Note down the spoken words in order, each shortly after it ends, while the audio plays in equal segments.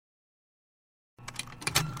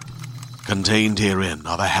Contained herein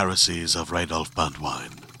are the heresies of Radolf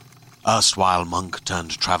Burntwine, erstwhile monk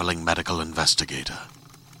turned traveling medical investigator.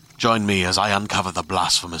 Join me as I uncover the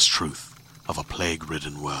blasphemous truth of a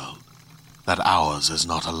plague-ridden world, that ours is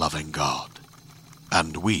not a loving God,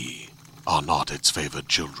 and we are not its favored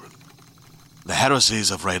children. The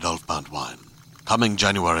heresies of Radolf Burntwine, coming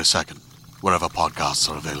January 2nd, wherever podcasts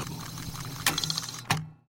are available.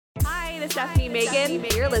 Hi, this is Stephanie Megan.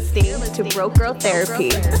 You're listening to Broke Girl Therapy.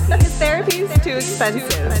 Because therapy is too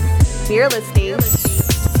expensive. You're listening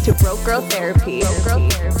to Broke Girl Therapy.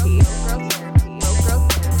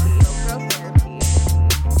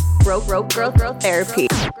 Broke Girl Therapy.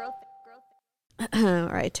 All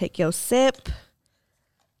right, take your sip.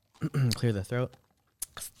 Clear the throat.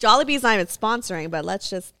 Jollibee's not even sponsoring, but let's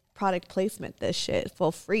just product placement this shit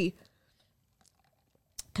for free.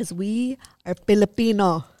 Because we are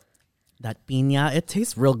Filipino. That piña, it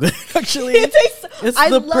tastes real good, actually.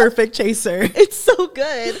 It's perfect chaser. It's so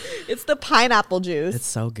good. It's the pineapple juice. It's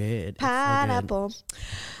so good. Pineapple. So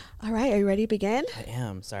good. All right, are you ready to begin? I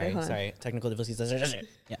am. Sorry. Technical difficulties.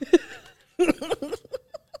 Yeah.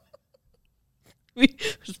 We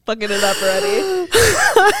just fucking it up already.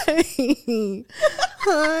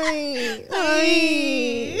 Hi.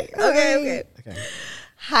 Okay.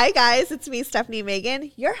 Hi, guys. It's me, Stephanie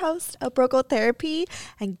Megan, your host of Broco Therapy.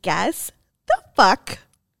 And guess the fuck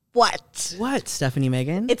what? What, Stephanie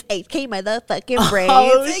Megan? It's 8K motherfucking brains.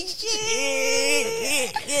 Oh,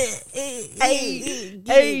 shit. Hey.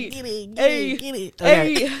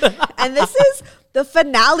 And this is the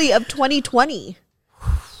finale of 2020.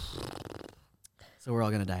 So we're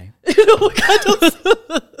all gonna die.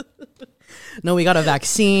 No, we got a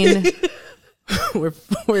vaccine.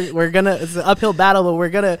 we're gonna. It's an uphill battle, but we're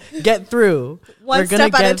gonna get through. One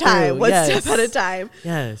step at a time. One step at a time.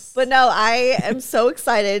 Yes. But no, I am so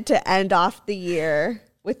excited to end off the year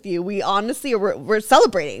with you. We honestly we're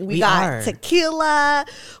celebrating. We got tequila.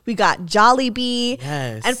 We got Jollibee.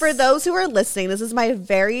 Yes. And for those who are listening, this is my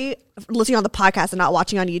listening on the podcast and not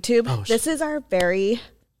watching on YouTube. This is our very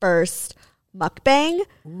first mukbang.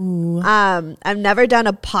 Ooh. I've never done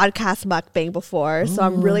a podcast mukbang before, so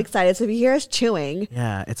I'm really excited. So if you hear us chewing,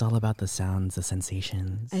 yeah, it's all about the sounds, the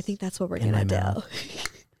sensations. I think that's what we're gonna do.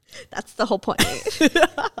 That's the whole point.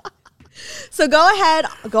 So go ahead,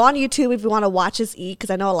 go on YouTube if you want to watch us eat, because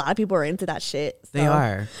I know a lot of people are into that shit. So. They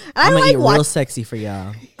are. And I'm gonna eat real sexy for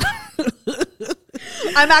y'all.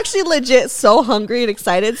 I'm actually legit so hungry and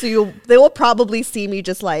excited, so they will probably see me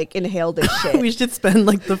just like inhale this shit. We should spend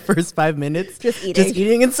like the first 5 minutes just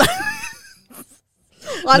eating in silence.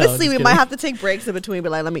 Honestly, we might have to take breaks in between,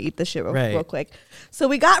 but like, let me eat this shit real quick. So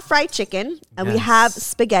we got fried chicken, and we have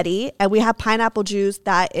spaghetti, and we have pineapple juice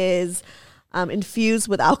that is infused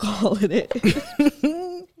with alcohol in it.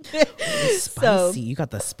 Spicy. You got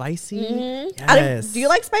the spicy? Mm-hmm. Yes. Do you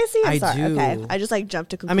like spicy? I do. Okay. I just like jumped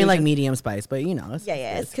to conclusion. I mean, like medium spice, but you know.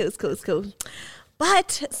 It's cool.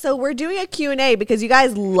 But so we're doing a Q&A because you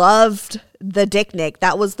guys loved the Dick Nick.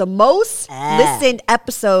 That was the most listened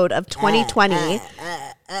episode of 2020.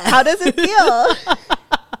 How does it feel?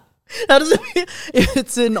 How does it feel?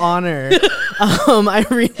 It's an honor. I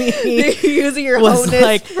really using your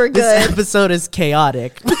honest for good. This episode is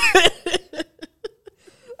chaotic.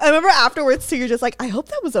 I remember afterwards too, you're just like, I hope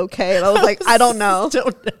that was okay. And I was like, I don't know.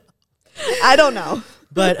 I don't know.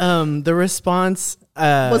 But the response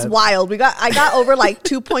was wild. I got over like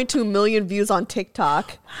 2.2 million views on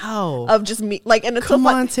TikTok. Wow. Of just me. Like, and it's Come so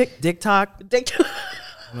fun. on, TikTok. I'm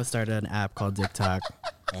gonna start an app called TikTok.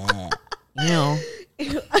 And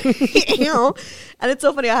it's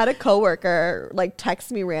so funny. I had a coworker like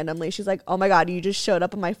text me randomly. She's like, "Oh my god, you just showed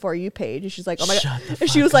up on my For You page." And she's like, "Oh my god!" And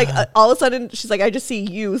she was like, all of a sudden, she's like, "I just see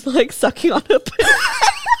you like sucking on a."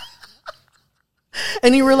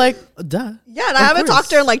 And you were like, "Duh." Yeah, and I haven't talked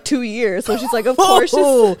to her in like 2 years, so she's like, "Of course."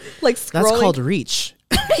 Just, like scrolling. That's called reach.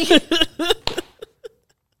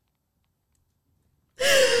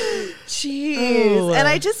 Jeez, and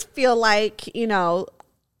I just feel like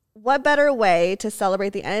what better way to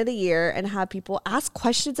celebrate the end of the year and have people ask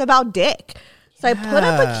questions about dick? So I put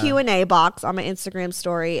up a Q&A box on my Instagram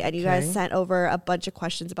story, and you guys sent over a bunch of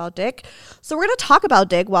questions about dick. So we're going to talk about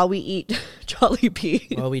dick while we eat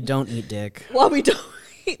Jollibee. While we don't eat dick. While we don't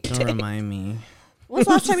eat dick. Don't remind me. When's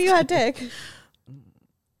the last time you had dick? 2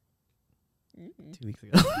 weeks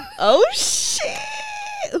ago. Oh, shit.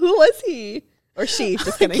 Who was he? Or she?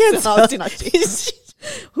 Just kidding.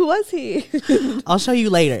 Who was he? I'll show you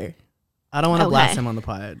later. I don't want to blast him on the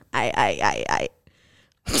pod.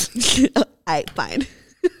 Fine.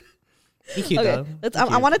 Be cute though.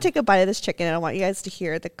 I want to take a bite of this chicken, and I want you guys to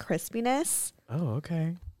hear the crispiness. Oh,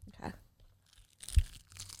 okay.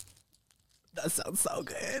 That sounds so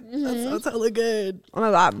good. That sounds hella good. Oh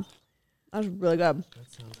my God. That's really good. That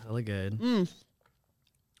sounds hella good.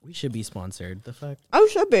 We should be sponsored. The fuck? Oh,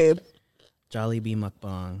 should be. Jollibee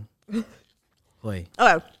Muckbang. Hoy.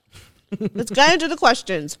 Okay. Let's get into the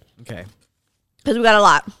questions. Okay. Because we got a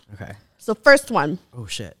lot. Okay. So first one. Oh,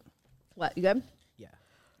 shit. What, you good? Yeah.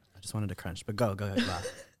 I just wanted to crunch, but go.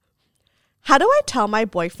 How do I tell my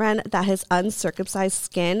boyfriend that his uncircumcised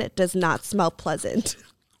skin does not smell pleasant?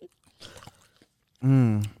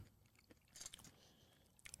 Yo,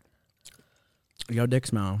 dick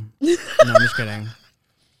smell. No, I'm just kidding.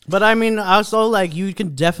 But I mean, also, like, you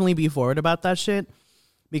can definitely be forward about that shit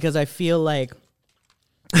because I feel like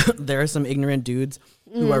there are some ignorant dudes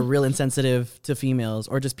who are real insensitive to females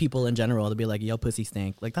or just people in general to be like, yo, pussy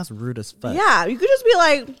stink. Like, that's rude as fuck. Yeah, you could just be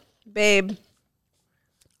like, babe,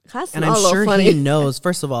 and I'm sure he knows,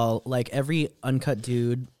 first of all, like, every uncut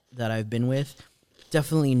dude that I've been with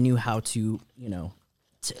definitely knew how to, you know,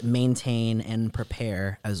 to maintain and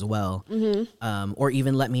prepare as well. Or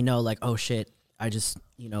even let me know, like, oh, shit, I just,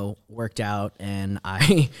 you know, worked out and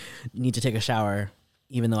I need to take a shower,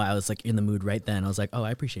 even though I was like in the mood right then. I was like, oh,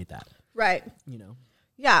 I appreciate that. Right. You know?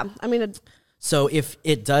 Yeah. I mean, so if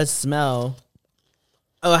it does smell,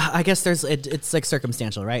 I guess it's like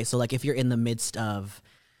circumstantial, right? So like if you're in the midst of,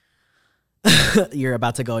 you're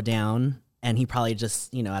about to go down and he probably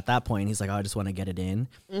just, you know, at that point, he's like, oh, I just want to get it in.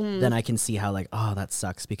 Then I can see how like, oh, that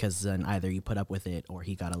sucks because then either you put up with it or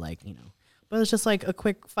he got to like, you know. But it's just like a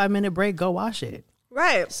quick 5-minute break. Go wash it.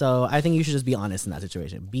 right. So I think you should just be honest in that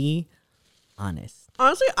situation. Be honest.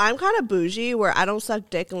 Honestly, I'm kind of bougie where I don't suck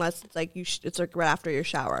dick unless it's like it's like right after your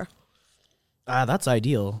shower. That's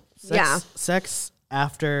ideal. Yeah. Sex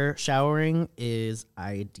after showering is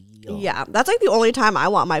ideal. Yeah, that's like the only time I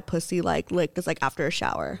want my pussy like licked is like after a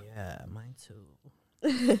shower. Yeah, mine too.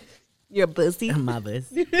 You're busy. My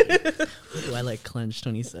best. Do I like clenched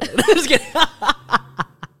when he said it? I'm just kidding.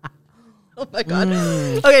 Oh my God.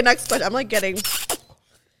 Okay, next question. I'm like getting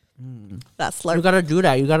that slurp. You gotta do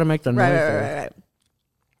that. You gotta make the noise. Right.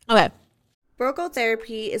 Okay. Broco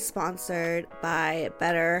Therapy is sponsored by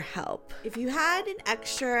BetterHelp. If you had an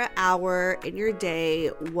extra hour in your day,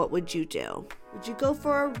 what would you do? Would you go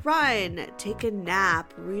for a run, take a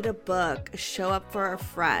nap, read a book, show up for a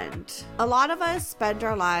friend? A lot of us spend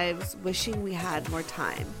our lives wishing we had more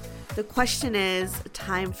time. The question is,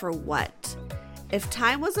 time for what? If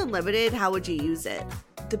time was unlimited, how would you use it?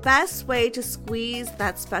 The best way to squeeze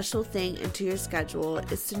that special thing into your schedule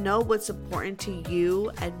is to know what's important to you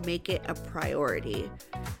and make it a priority.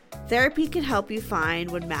 Therapy can help you find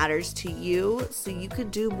what matters to you so you can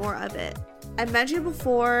do more of it. I mentioned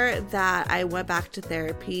before that I went back to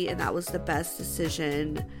therapy and that was the best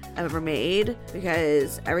decision I've ever made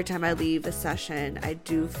because every time I leave a session, I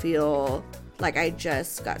do feel like I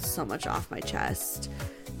just got so much off my chest.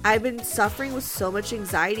 I've been suffering with so much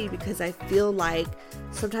anxiety because I feel like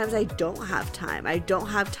sometimes I don't have time. I don't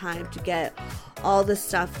have time to get all the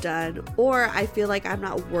stuff done, or I feel like I'm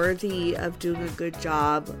not worthy of doing a good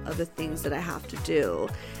job of the things that I have to do.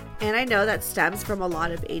 And I know that stems from a lot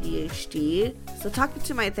of ADHD. So talking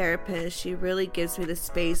to my therapist, she really gives me the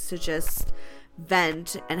space to just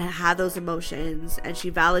vent and have those emotions, and she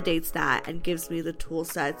validates that and gives me the tool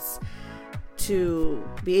sets to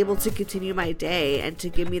be able to continue my day and to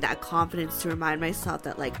give me that confidence to remind myself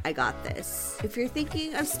that like I got this. If you're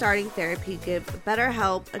thinking of starting therapy, give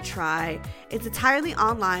BetterHelp a try. It's entirely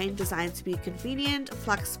online, designed to be convenient,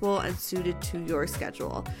 flexible, and suited to your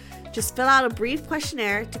schedule. Just fill out a brief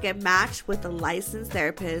questionnaire to get matched with a licensed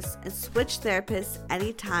therapist and switch therapists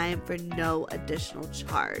anytime for no additional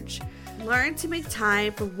charge. Learn to make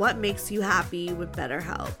time for what makes you happy with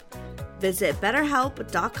BetterHelp. Visit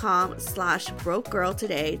betterhelp.com/brokegirl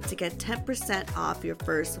today to get 10% off your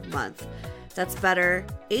first month. That's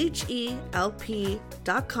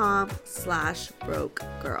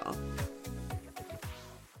betterhelp.com/brokegirl.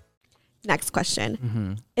 Next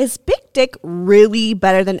question. Is big dick really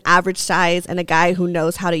better than average size and a guy who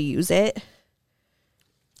knows how to use it?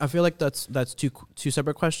 I feel like that's two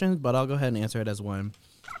separate questions, but I'll go ahead and answer it as one.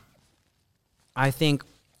 I think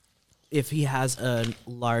if he has a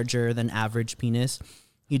larger than average penis,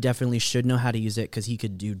 he definitely should know how to use it because he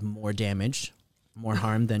could do more damage, more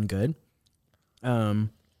harm than good. And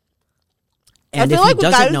if he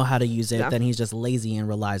doesn't know how to use it, then he's just lazy and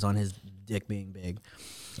relies on his dick being big.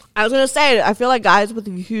 I was going to say, I feel like guys with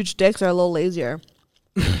huge dicks are a little lazier.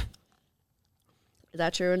 Is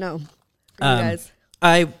that true or no? For you guys?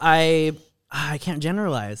 I can't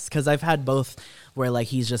generalize because I've had both where like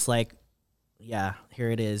he's just like, yeah,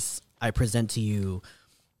 here it is. I present to you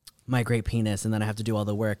my great penis and then I have to do all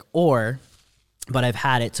the work. Or But I've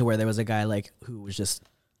had it to where there was a guy like who was just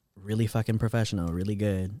really fucking professional, really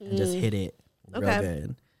good, and just hit it real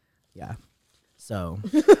good. Yeah. So.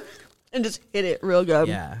 And just hit it real good.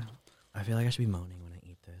 Yeah. I feel like I should be moaning when I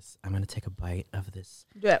eat this. I'm going to take a bite of this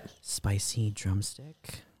spicy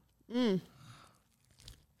drumstick. Why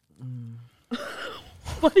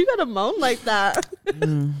do you gotta moan like that?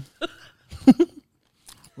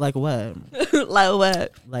 Like what? Like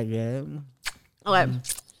what? Like yeah. Okay.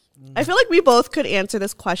 I feel like we both could answer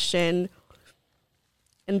this question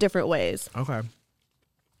in different ways. Okay.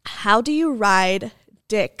 How do you ride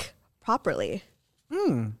dick properly?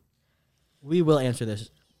 We will answer this.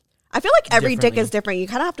 I feel like every dick is different. You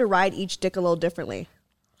kind of have to ride each dick a little differently.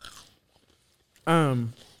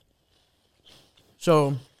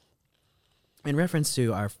 So, in reference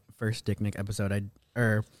to our first Dick Nick episode,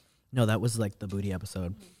 that was like the booty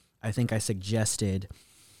episode. I think I suggested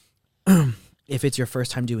if it's your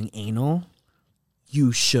first time doing anal,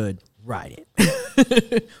 you should ride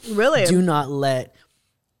it. Really? Do not let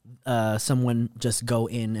someone just go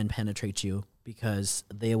in and penetrate you, because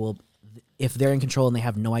they will, if they're in control and they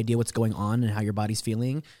have no idea what's going on and how your body's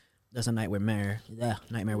feeling, there's a nightmare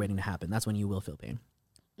waiting to happen. That's when you will feel pain.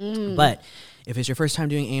 But if it's your first time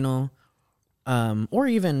doing anal, or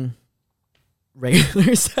even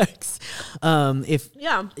regular sex, I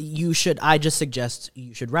just suggest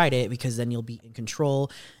you should ride it, because then you'll be in control.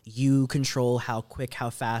 You control how quick, how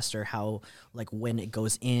fast, or how, like, when it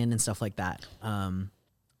goes in and stuff like that.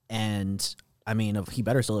 And I mean, he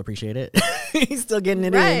better still appreciate it. He's still getting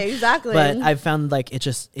it in. Right, exactly. But I've found like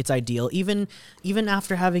it's ideal. Even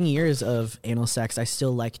after having years of anal sex, I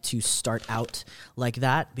still like to start out like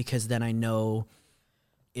that, because then I know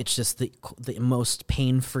it's just the most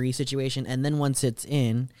pain-free situation. And then once it's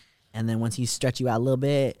in, and then once you stretch you out a little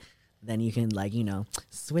bit, then you can, like,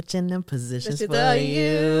 switch in the positions for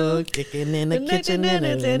you, kicking in the kitchen and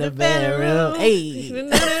in the bedroom. Hey,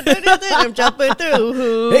 I'm jumping through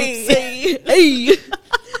hoops. Hey.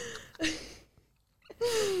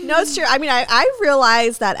 No, it's true. I mean, I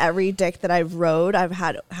realized that every dick that I've rode, I've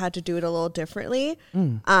had to do it a little differently.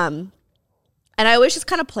 And I always just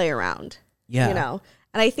kind of play around. Yeah.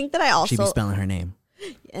 And I think that I also... She'd be spelling her name.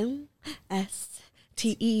 MSTEF.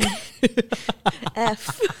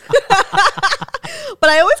 But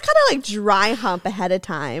I always kind of like dry hump ahead of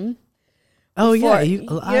time. Oh, yeah.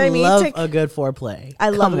 I love a good foreplay. I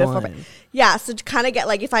love a good foreplay. Yeah. So to kind of get,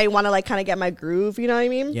 like, if I want to, like, kind of get my groove, you know what I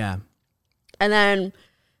mean? Yeah. And then,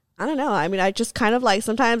 I don't know. I mean, I just kind of, like,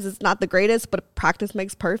 sometimes it's not the greatest, but practice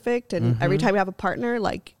makes perfect. And every time you have a partner,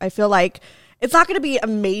 like, I feel like it's not going to be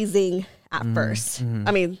amazing at first.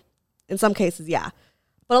 I mean, in some cases, yeah.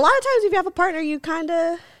 But a lot of times if you have a partner, you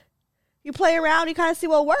play around, you kind of see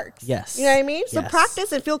what works. Yes. You know what I mean? So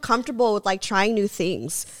practice and feel comfortable with, like, trying new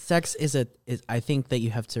things. Sex is I think that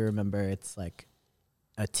you have to remember it's like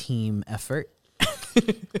a team effort.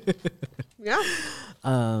 Yeah.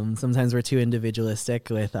 Sometimes we're too individualistic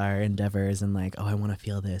with our endeavors and, like, oh, I want to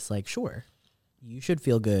feel this. Like, sure, you should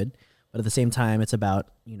feel good. But at the same time, it's about,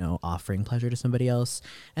 offering pleasure to somebody else,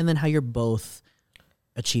 and then how you're both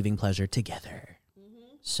achieving pleasure together.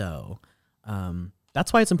 So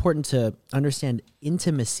that's why it's important to understand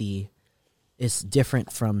intimacy is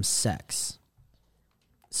different from sex.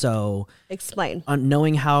 So explain.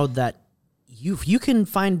 Knowing how that you can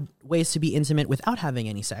find ways to be intimate without having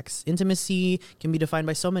any sex. Intimacy can be defined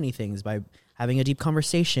by so many things, by having a deep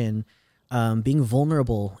conversation, being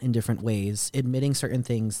vulnerable in different ways, admitting certain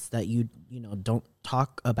things that you don't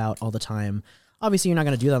talk about all the time. Obviously, you're not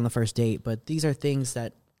going to do that on the first date, but these are things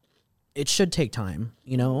that it should take time,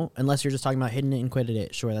 unless you're just talking about hitting it and quitting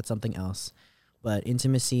it. Sure, that's something else. But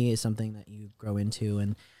intimacy is something that you grow into,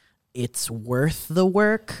 and it's worth the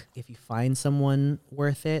work. If you find someone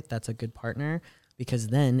worth it, that's a good partner, because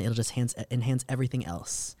then it'll just enhance everything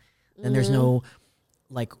else. Then there's no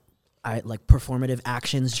performative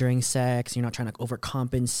actions during sex. You're not trying to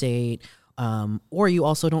overcompensate, or you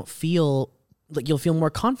also don't feel like you'll feel more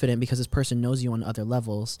confident because this person knows you on other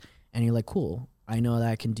levels, and you're like, cool, I know that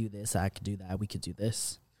I can do this, I can do that, we could do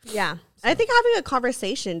this. Yeah. So. I think having a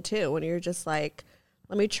conversation too, when you're just like,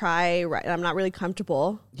 let me try, I'm not really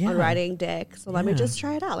comfortable on riding dick, so let me just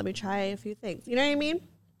try it out. Let me try a few things. You know what I mean?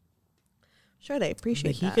 Sure, they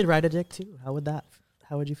appreciate that. He could ride a dick too. How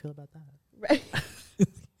would you feel about that? Right.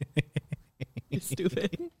 You're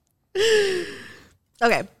stupid.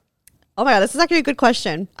 Okay. Oh my God, this is actually a good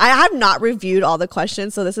question. I have not reviewed all the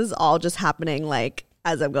questions, so this is all just happening, like,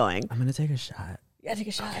 as I'm going. I'm going to take a shot. Yeah, take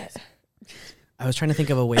a shot. I was trying to think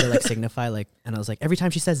of a way to like signify like, and I was like, every time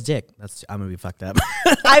she says dick, I'm gonna be fucked up.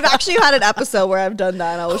 I've actually had an episode where I've done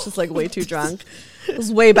that and I was just like way too drunk. It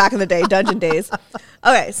was way back in the day, dungeon days.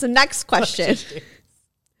 Okay, so next question.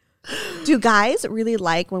 Do guys really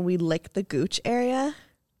like when we lick the gooch area?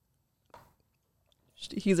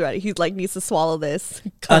 He's ready. He's like, needs to swallow this.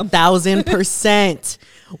 1,000%.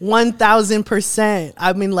 1,000%.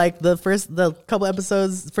 I mean, like the couple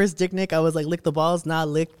episodes, first dick Nick, I was like, lick the balls, nah,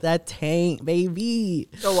 lick that taint, baby.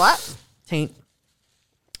 The what? Taint.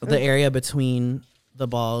 The area between the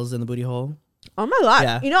balls and the booty hole. Oh my God.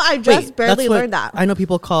 Yeah. You know, I just barely learned that. I know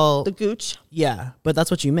people call The gooch. Yeah, but that's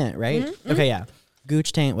what you meant, right? Mm-hmm. Okay, yeah.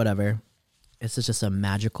 Gooch, taint, whatever. It's just a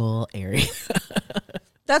magical area.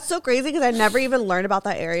 That's so crazy because I never even learned about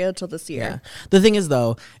that area until this year. Yeah. The thing is,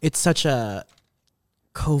 though, it's such a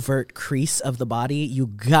covert crease of the body. You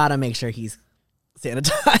gotta make sure he's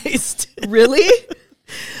sanitized. Really?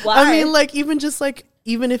 Why? I mean, like, even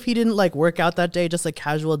if he didn't like work out that day, just a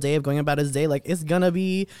casual day of going about his day, like it's gonna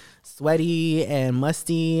be sweaty and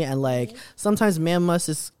musty, and like sometimes man must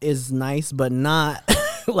is nice, but not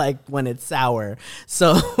like when it's sour.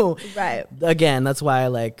 So right. Again, that's why I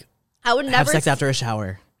would never have sex after a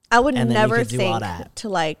shower. I would and then you never could do all think that. to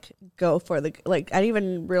like go for the I didn't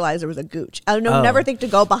even realize there was a gooch. I don't know. Oh. Never think to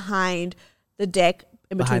go behind the dick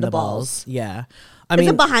in between Behind the balls. Yeah. I Is mean,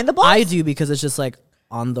 it behind the balls? I do because it's just like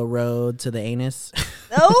on the road to the anus.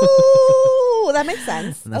 Oh, that makes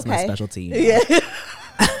sense. And that's okay. my specialty. Yeah.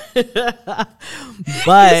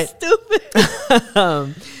 But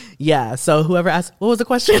Stupid. yeah, so whoever asked, what was the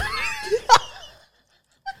question?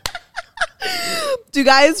 Do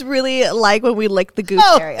guys really like when we lick the gooch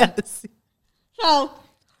area? Yes. So,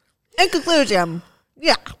 in conclusion,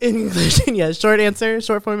 yeah, In conclusion, yeah, short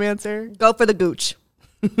form answer. go for the gooch.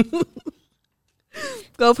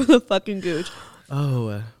 Go for the fucking gooch. Oh.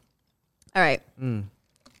 All right. Mm.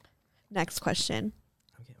 Next question.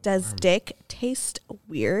 Does dick taste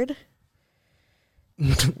weird?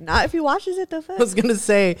 Not if he washes it, though. I was going to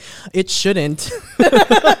say, it shouldn't.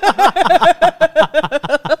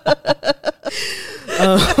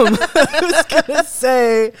 I was going to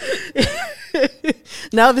say,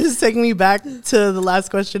 now this is taking me back to the last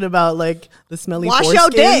question about like the smelly Wash foreskin. your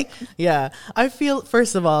dick. Yeah. I feel,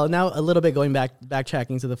 first of all, now a little bit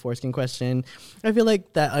backtracking to the foreskin question, I feel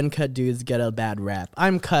like that uncut dudes get a bad rap.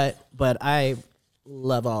 I'm cut, but I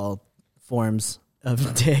love all forms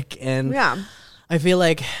of dick. And Yeah. I feel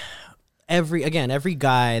like every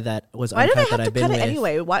guy that was Why did I uncut have that to I've been cut it with,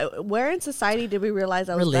 anyway? Where in society did we realize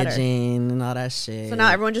that was better? religion and all that shit. So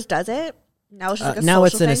now everyone just does it? Now it's just like a now social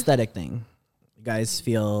it's an thing? aesthetic thing. Guys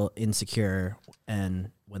feel insecure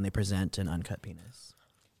and when they present an uncut penis.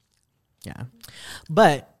 Yeah.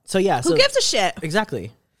 But so yeah, Who gives a shit?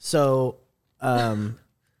 exactly. So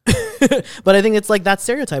but I think it's like that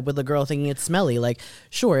stereotype with the girl thinking it's smelly. Like,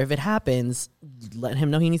 sure, if it happens, let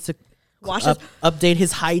him know he needs to Wash update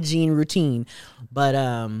his hygiene routine. But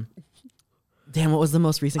damn, what was the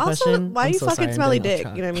most recent Also, question? why I'm you so fucking sorry, I'm smelly getting off dick?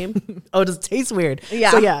 track. You know what I mean? Oh, does it taste weird?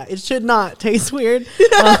 Yeah. So yeah, it should not taste weird.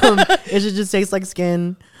 It should just taste like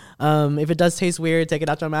skin. If it does taste weird, take it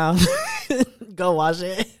out your mouth. Go wash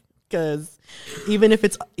it. Because even if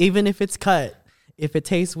it's cut, if it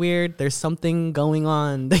tastes weird, there's something going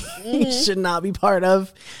on that you should not be part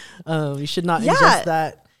of. You should not ingest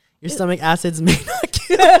that. Your stomach acids may not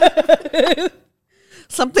kill.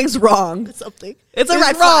 Something's wrong. Something. It's a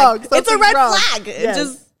red wrong. flag. It's a Something's red wrong. flag. It Yes.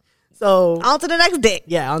 just So on to the next dick.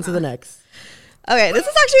 yeah, on to the next. Okay, this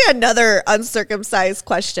is actually another uncircumcised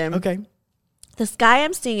question. Okay. This guy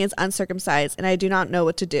I'm seeing is uncircumcised and I do not know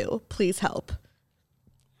what to do. Please help.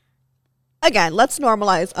 Again, let's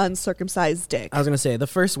normalize uncircumcised dick. I was gonna say the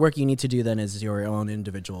first work you need to do then is your own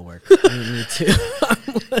individual work. You need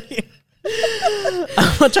to.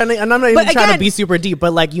 I'm not even trying to be super deep,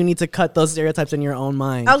 but like you need to cut those stereotypes in your own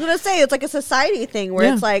mind. I was gonna say it's like a society thing where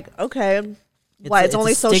Yeah. it's like, okay, why it's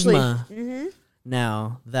only a socially. stigma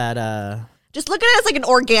now that Just look at it as like an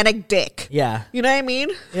organic dick. yeah, You know what I mean?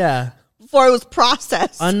 yeah, Before it was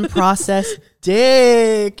processed. unprocessed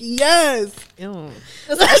dick. Yes. Ew.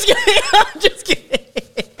 I'm just kidding.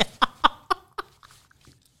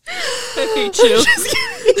 I hate you.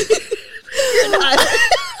 You're not.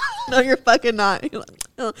 No, you're fucking not. You're like,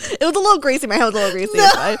 oh. It was a little greasy. My hand was a little greasy.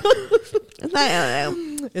 It's not, I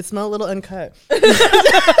don't know. It smelled a little uncut,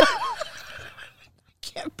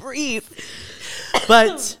 Can't breathe.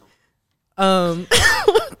 but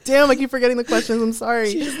damn, I keep forgetting the questions. I'm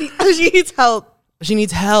sorry. She needs help. She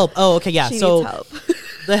needs help. Oh, okay, yeah. She So needs help.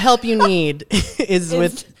 the help you need is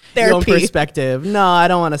with your own therapy. perspective. No, I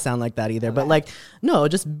don't want to sound like that either. But like, no,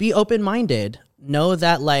 just be open minded. Know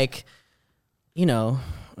that like you know,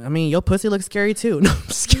 I mean, your pussy looks scary too. No, I'm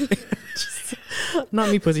just kidding. Not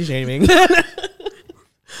me pussy shaming.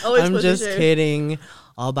 I'm just kidding.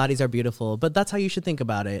 All bodies are beautiful, but that's how you should think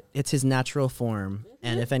about it. It's his natural form,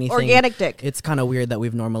 and if anything, organic dick. It's kind of weird that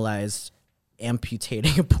we've normalized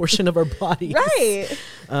amputating a portion of our bodies. Right.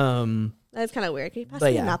 That's kind of weird. Can you pass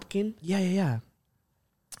me a napkin? Yeah.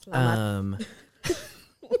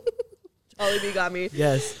 Ollie B got me.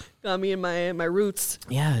 Yes. Got me in my roots.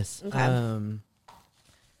 Yes. Okay.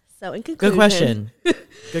 So in conclusion. Good question.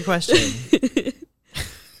 Good question.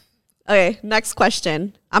 Okay, next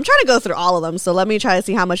question. I'm trying to go through all of them, so let me try to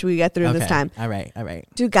see how much we get through in this time. All right.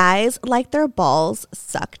 Do guys like their balls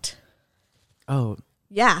sucked? Oh.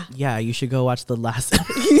 Yeah. Yeah, you should go watch the last.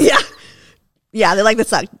 Yeah, they like the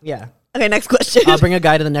sucked. Yeah. Okay, next question. I'll bring a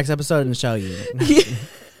guy to the next episode and show you.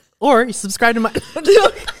 Or subscribe to my...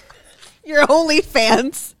 Your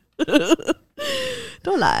OnlyFans.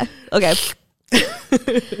 Don't lie. Okay. So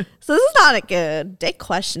this is not like a dick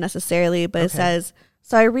question necessarily, but it says,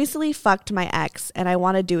 so I recently fucked my ex and I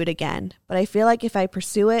want to do it again, but I feel like if I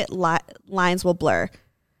pursue it, lines will blur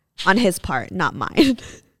on his part, not mine.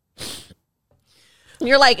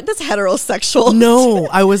 You're like, this heterosexual. No,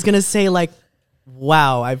 I was going to say like,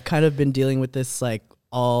 wow, I've kind of been dealing with this like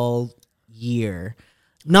all year.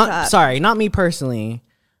 Not me personally,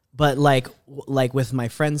 but like with my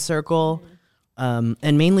friend circle.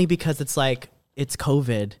 And mainly because it's like, it's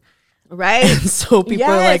COVID. Right. And so people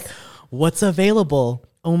are like, what's available?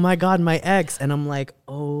 Oh my God, my ex. And I'm like,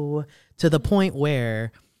 oh, to the point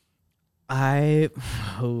where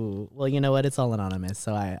well, you know what? It's all anonymous.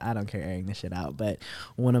 So I don't care airing this shit out. But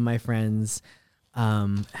one of my friends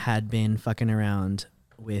had been fucking around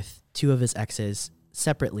with two of his exes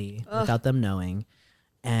separately without them knowing.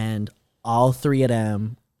 And all three of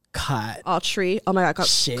them caught. All three? Oh my God.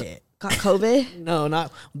 Shit. Got COVID? No,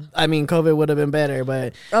 I mean, COVID would have been better,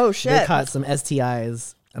 but oh shit, they caught some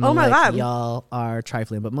STIs. And oh my God, y'all are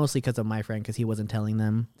trifling, but mostly because of my friend, because he wasn't telling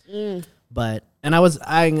them. But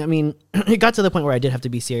I mean, it got to the point where I did have to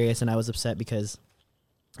be serious, and I was upset because,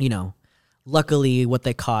 you know, luckily what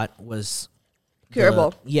they caught was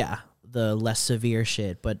curable. The less severe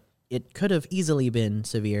shit, but it could have easily been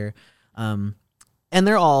severe. And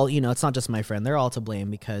they're all, you know, it's not just my friend; they're all to blame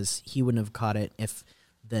because he wouldn't have caught it if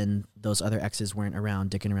then those other exes weren't around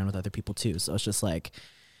dicking around with other people too. So it's just like,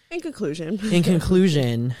 in conclusion,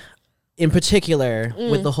 in particular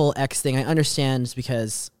with the whole ex thing, I understand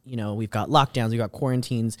because, you know, we've got lockdowns, we've got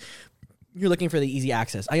quarantines. You're looking for the easy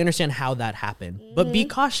access. I understand how that happened, but be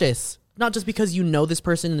cautious. Not just because you know this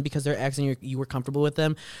person and because they're ex and you were comfortable with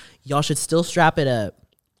them. Y'all should still strap it up.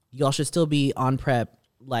 Y'all should still be on prep.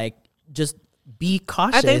 Like, just be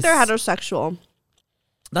cautious. I think they're heterosexual.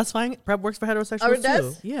 That's fine. Prep works for heterosexuals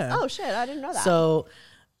too. Yeah. Oh shit, I didn't know that. So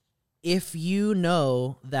if you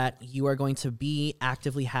know that you are going to be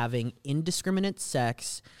actively having indiscriminate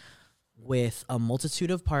sex with a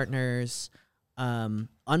multitude of partners,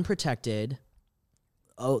 unprotected,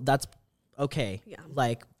 that's okay. Yeah.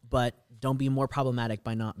 Like, but don't be more problematic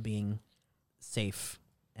by not being safe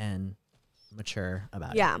and mature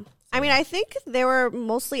about it. Yeah. I mean, I think they were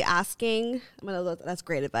mostly asking, that's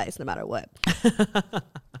great advice no matter what.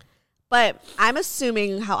 But I'm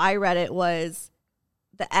assuming how I read it was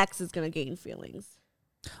the ex is going to gain feelings.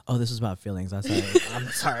 Oh, this was about feelings. I'm sorry. I'm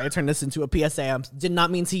sorry. I turned this into a PSA. I did not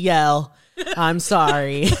mean to yell. I'm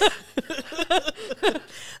sorry.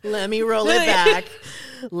 Let me roll it back.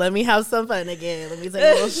 Let me have some fun again. Let me take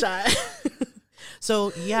a little shot.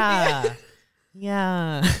 So, yeah.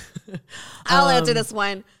 I'll answer this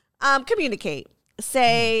one. Communicate.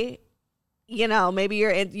 Say, you know, maybe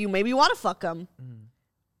you maybe want to fuck them,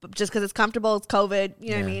 but just because it's comfortable, it's COVID.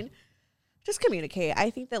 You know what I mean? Just communicate. I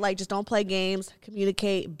think that like just don't play games.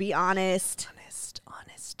 Communicate. Be honest.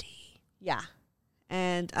 Honesty. Yeah,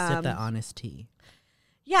 and sip that honesty.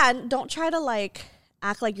 Yeah, and don't try to like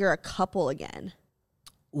act like you're a couple again.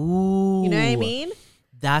 Ooh, you know what I mean?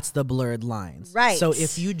 That's the blurred lines, right? So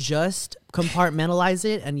if you just compartmentalize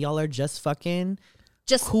it and y'all are just fucking.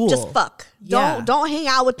 Just fuck. Yeah. Don't hang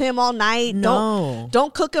out with him all night. No.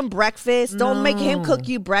 Don't cook him breakfast. Don't make him cook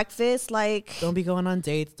you breakfast. Like, don't be going on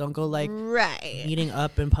dates. Don't go like meeting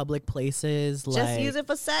up in public places. Just use it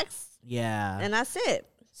for sex. Yeah. And that's it.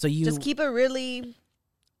 So you just keep it really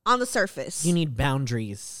on the surface. You need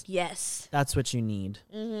boundaries. Yes. That's what you need.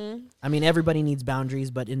 Mm-hmm. I mean, everybody needs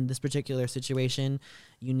boundaries, but in this particular situation,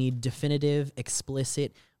 you need definitive,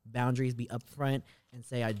 explicit boundaries. Be upfront and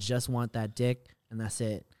say, I just want that dick. And that's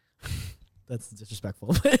it. That's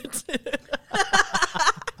disrespectful.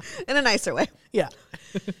 In a nicer way. Yeah.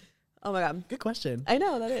 Oh, my God. Good question. I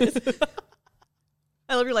know, that is.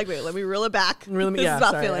 I love you. Like, wait, let me reel it back. Really, This yeah, is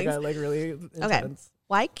about sorry, feelings. I got like really intense. Okay.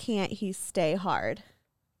 Why can't he stay hard?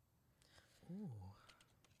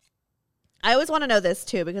 I always want to know this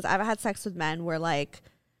too because I've had sex with men where like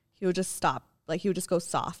he would just stop, like he would just go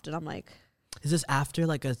soft, and I'm like, Is this after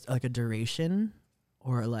like a duration,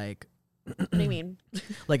 or like? what do you mean?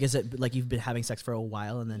 Like, is it like you've been having sex for a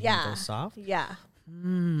while and then he goes soft? Yeah.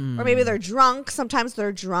 Or maybe they're drunk. Sometimes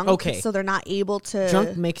they're drunk. Okay. So they're not able to.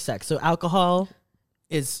 Drunk makes sex. So alcohol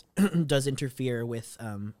does interfere with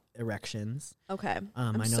erections. Okay. I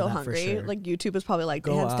I'm know so that for hungry. sure. Like YouTube is probably like,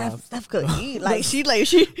 Go damn, off. Steph could eat. Like she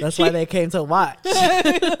That's why they came to watch.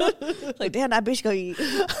 like, damn, that bitch go eat.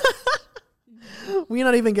 We're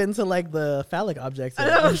not even getting to like the phallic objects. I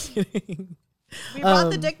know. I'm just kidding. We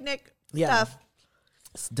brought the dick Nick stuff.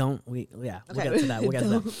 We'll get Okay.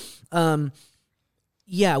 to that.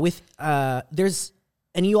 Yeah, with there's,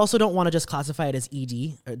 and you also don't want to just classify it as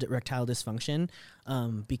ED, erectile dysfunction,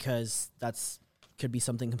 because could be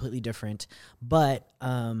something completely different. But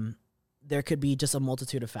there could be just a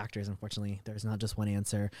multitude of factors. Unfortunately, there's not just one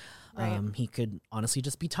answer. Right. He could honestly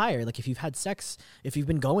just be tired. Like if you've had sex, if you've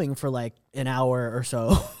been going for like an hour or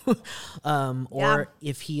so, or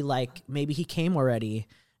if he like maybe he came already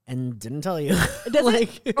and didn't tell you. Does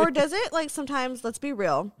like, it, or does it like sometimes? Let's be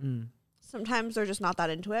real. Sometimes they're just not that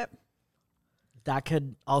into it. that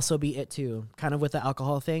could also be it too. Kind of with the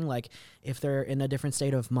alcohol thing, like if they're in a different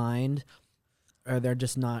state of mind, or they're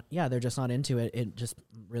just not into it, it just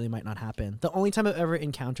really might not happen. The only time I've ever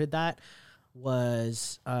encountered that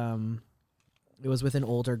was it was with an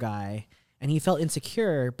older guy, and he felt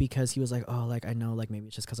insecure because he was like, oh, like I know, like maybe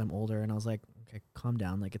it's just because I'm older. And I was like, okay, calm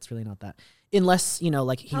down, like it's really not that, unless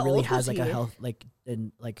like he How really old has was like he? a health, like,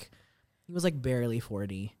 and like he was like barely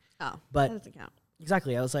 40. Oh, But that doesn't count.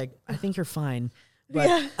 exactly, I was like, I think you're fine. But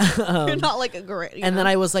You're not like a great. and then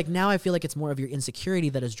I was like, now I feel like it's more of your insecurity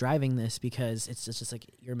that is driving this, because it's just like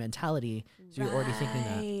your mentality. So you're already thinking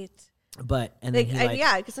that. But and then he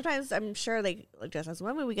yeah, because sometimes I'm sure like just as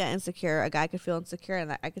women we get insecure, a guy could feel insecure,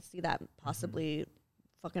 and I could see that possibly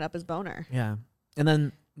fucking up his boner. yeah. And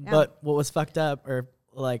then, Yeah. but what was fucked up, or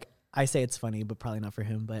like I say it's funny, but probably not for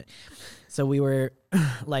him. But so we were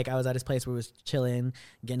like, I was at his place where we was chilling,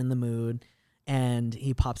 getting in the mood. And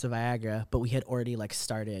he pops a Viagra, but we had already like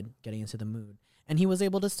started getting into the mood, and he was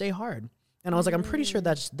able to stay hard. And I was like, I'm pretty sure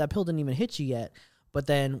that pill didn't even hit you yet. But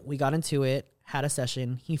then we got into it, had a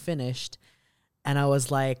session, he finished, and I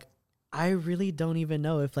was like, I really don't even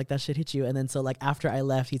know if like that shit hit you. And then so like after I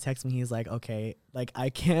left, he texted me, he's like, okay, like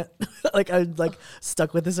I can't, like I'm like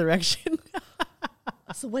stuck with this erection.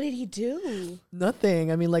 So what did he do?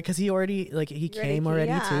 Nothing. I mean, like, cause he already like he came already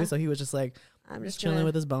yeah. too, so he was just like, I'm just chilling gonna-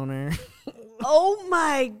 with his boner. Oh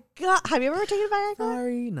my god! Have you ever taken Viagra?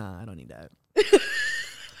 Sorry, nah, I don't need that.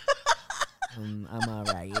 I'm all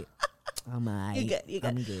right. I'm all right. You good? You good?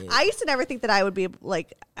 I'm good. I used to never think that I would be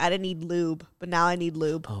like I didn't need lube, but now I need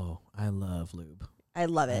lube. Oh, I love lube. I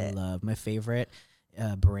love I it. love my favorite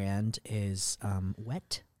brand is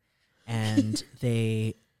Wet, and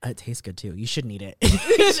they it tastes good too. You shouldn't eat it.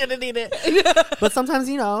 You shouldn't eat it. But sometimes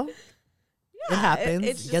it happens.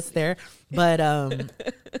 it's It gets there. But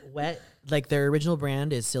Wet, like their original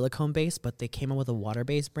brand is silicone based, but they came out with a water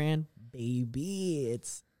based brand. Baby,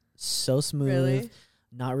 it's so smooth. Really?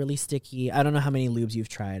 Not really sticky. I don't know how many lubes you've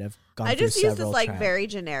tried. I've gone I through just use this several like trials. very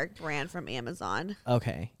generic brand from Amazon.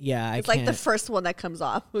 Okay. Yeah, It's like the first one that comes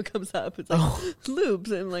off. Who comes up? It's like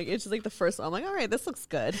lubes, and like it's just like the first one. I'm like, all right, this looks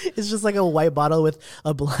good. It's just like a white bottle with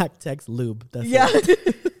a black text lube. That's Yeah.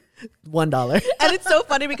 it. $1. And it's so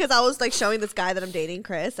funny because I was like showing this guy that I'm dating,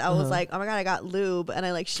 Chris. I was like, oh my god, I got lube, and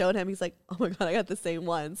I like showed him. He's like, oh my god, I got the same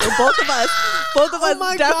one. So both of us Oh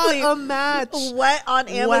my definitely God, a match. went on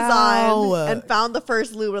Amazon Wow. and found the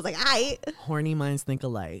first lube. I was like, I Horny minds think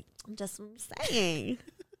alike. just what I'm saying.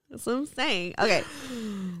 That's what I'm saying. Okay,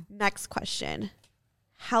 next question: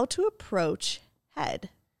 how to approach head?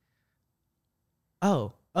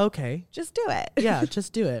 Oh, okay. Just do it. Yeah,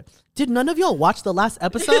 just do it. Did none of y'all watch the last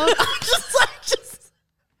episode?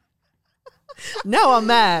 Now I'm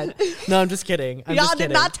mad. No, I'm just kidding. I'm Y'all just did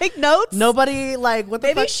kidding. not take notes. Nobody like what the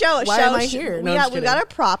Maybe fuck? show it. Why show am I sh- here? We, we got our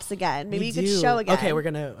props again. Maybe you could show again. Okay, we're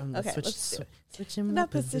gonna Okay, switch. let's do it. Switching No my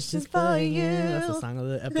positions positions for for you. you. That's the song of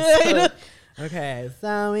the episode. Okay,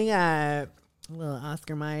 so we got little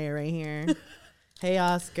Oscar Mayer right here. Hey,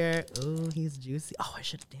 Oscar. Ooh, he's juicy. Oh, I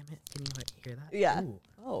should. Damn it! Can you like hear that? Yeah. Ooh.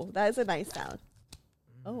 Oh, that is a nice sound.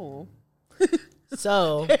 Oh.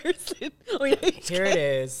 So Harrison. Oh, yeah, here it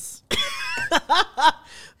is.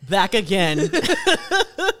 Back again.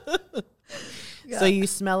 So you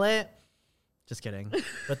smell it? Just kidding.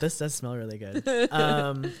 But this does smell really good.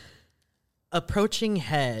 approaching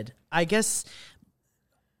head, I guess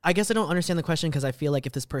I don't understand the question because I feel like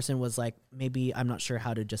if this person was like, maybe I'm not sure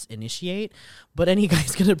how to just initiate, but any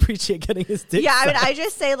guy's gonna appreciate getting his dick. Yeah, I mean, sucked. I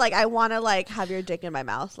just say like I want to like have your dick in my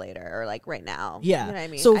mouth later or like right now. Yeah. You know what I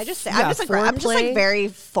mean? So I just say yeah, I'm just like foreplay- very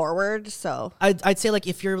forward. So I'd say like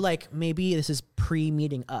if you're like maybe this is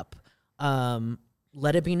pre-meeting up,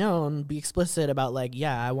 let it be known, be explicit about like,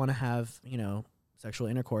 yeah, I want to have, you know, sexual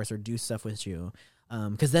intercourse or do stuff with you,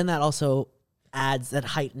 because then that also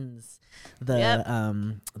heightens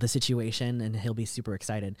the situation and he'll be super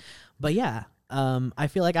excited. But yeah, I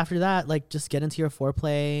feel like after that, like just get into your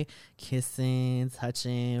foreplay, kissing,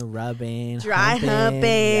 touching, rubbing, dry humping.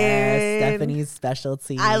 Yes, Stephanie's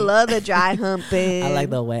specialty. I love the dry humping. I like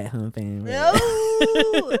the wet humping.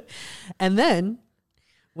 No. And then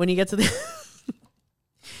when you get to the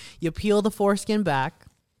you peel the foreskin back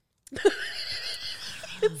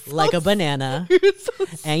like a banana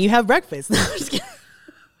and you have breakfast. No, I'm just kidding.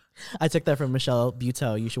 I took that from Michelle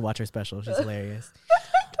Buteau. You should watch her special. She's hilarious.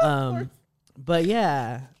 But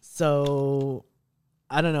yeah, so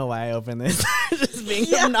I don't know why I opened this. Just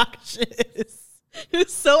being obnoxious. It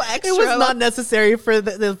was so extra. It was not necessary for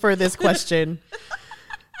for this question.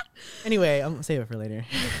 Anyway, I'm gonna save it for later.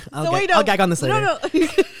 I'll gag on this later. No.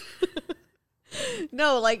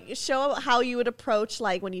 No, like show how you would approach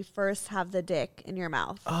like when you first have the dick in your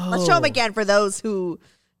mouth. Oh. Let's show them again for those who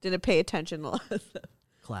didn't pay attention.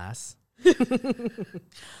 Class.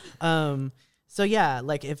 So yeah,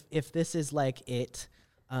 like if this is like it,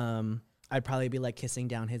 I'd probably be like kissing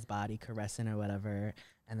down his body, caressing or whatever,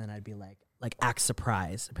 and then I'd be like act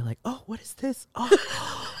surprised. I'd be like, oh, what is this?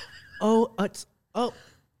 Oh,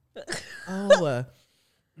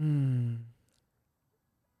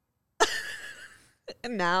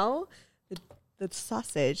 And now the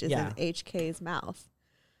sausage is in HK's mouth.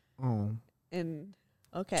 Oh. And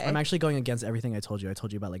okay. I'm actually going against everything I told you. I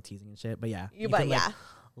told you about like teasing and shit, but yeah.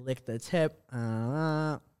 Lick the tip.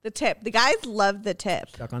 The tip. The guys love the tip.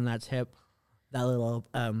 Stuck on that tip. That little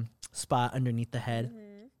spot underneath the head.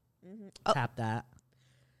 Tap that.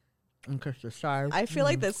 And kiss the side. I feel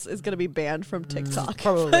like this is going to be banned from TikTok.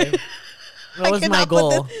 Probably. That was my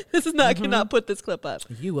goal. This is not. I cannot put this clip up.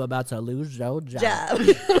 You about to lose your job. I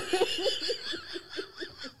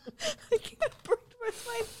can't breathe. Where's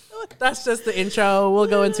my foot? That's just the intro. We'll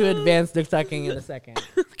go into advanced dick sucking in a second.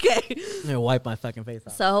 Okay. I'm gonna wipe my fucking face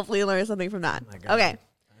off. So hopefully you learn something from that. Oh my God. Okay.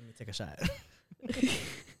 Let me take a shot.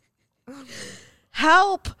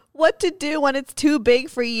 Help! What to do when it's too big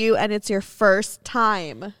for you and it's your first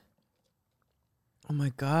time? Oh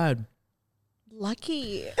my God.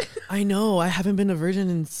 Lucky. I know. I haven't been a virgin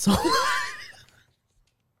in so long.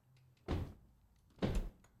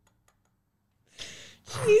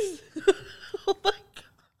 Jeez. Oh my God.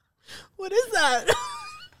 What is that?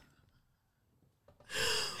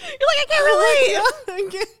 You're like, I can't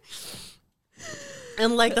relate.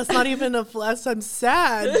 And like, that's not even a flash. I'm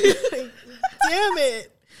sad. Like, damn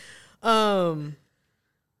it.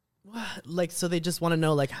 Like, so they just want to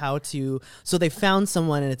know like how to. So they found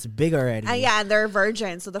someone and it's big already. Yeah, and they're a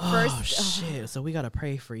virgin. So the first. Oh shit! So we gotta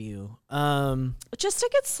pray for you. Just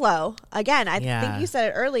take it slow. Again, I think you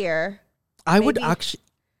said it earlier. I would actually.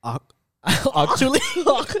 Actually,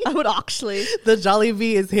 I would actually. The Jolly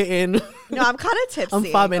Bee is hitting. No, I'm kind of tipsy. I'm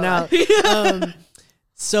fobbing out.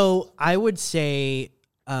 So I would say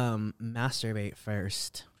masturbate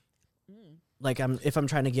first. Like if I'm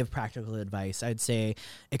trying to give practical advice, I'd say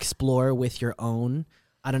explore with your own.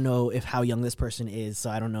 I don't know how young this person is,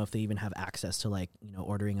 so I don't know if they even have access to like, you know,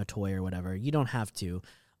 ordering a toy or whatever. You don't have to.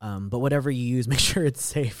 But whatever you use, make sure it's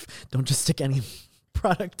safe. Don't just stick any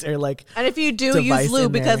product or like. And if you do, use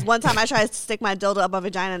lube, because one time I tried to stick my dildo up my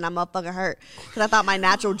vagina and I'm motherfucking hurt because I thought my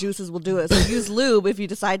natural juices will do it. So use lube if you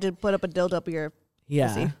decide to put up a dildo up your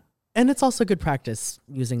pussy. And it's also good practice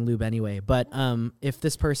using lube anyway. But if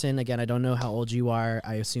this person, again, I don't know how old you are.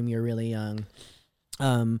 I assume you're really young.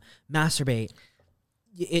 Masturbate.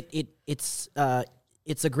 It's a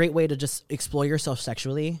great way to just explore yourself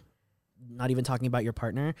sexually. Not even talking about your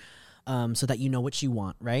partner. So that you know what you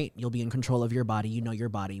want, right? You'll be in control of your body. You know your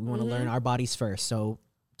body. We want to learn our bodies first. So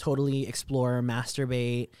totally explore,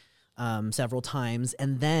 masturbate several times.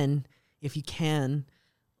 And then if you can,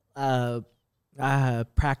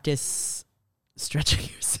 practice stretching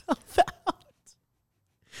yourself out.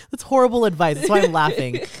 That's horrible advice. That's why I'm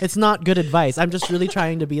laughing. It's not good advice. I'm just really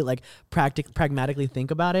trying to be like pragmatically think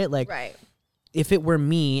about it. Like, right. If it were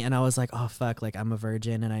me and I was like, oh fuck, like I'm a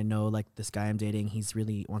virgin and I know like this guy I'm dating, he's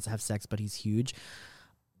really wants to have sex, but he's huge.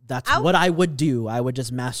 That's what I would do. I would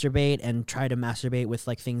just masturbate and try to masturbate with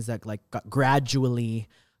like things that like gradually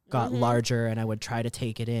got larger, and I would try to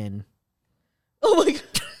take it in. Oh my God.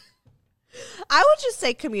 I would just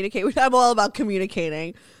say communicate. I'm all about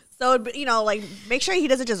communicating. So, you know, like, make sure he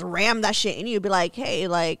doesn't just ram that shit in you. Be like, hey,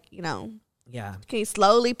 like, you know, Yeah. can you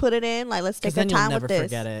slowly put it in? Like, let's take our Then you'll time never with this.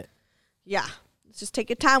 forget it. Yeah. Let's just take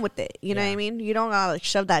your time with it. You know what I Yeah. mean? You don't gotta like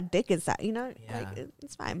shove that dick inside. You know? Yeah. Like,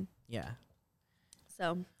 it's fine. Yeah.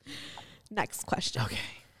 So, next question. Okay.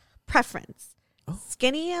 Preference. Oh.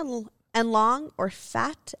 Skinny and long or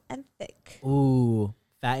fat and thick? Ooh,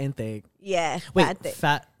 fat and thick. Yeah, Wait, fat and thick.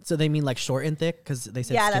 fat. So they mean like short and thick? Because they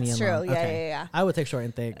said Yeah, skinny that's and true. long. Yeah, Okay. yeah. I would take short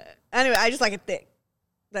and thick. Anyway, I just like it thick.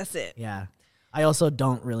 That's it. Yeah. I also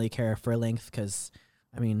don't really care for length because,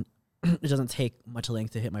 I mean, it doesn't take much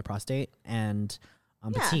length to hit my prostate. And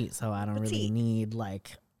I'm Yeah, petite, so I don't really petite. need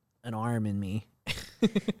like an arm in me. I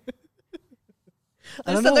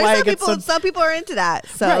There's don't know why I get so... some people are into that.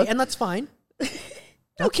 So Right, and that's fine. no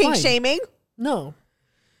That's kink fine. shaming. No.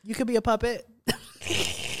 You could be a puppet.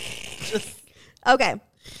 Okay.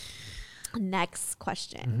 Next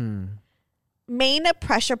question. Main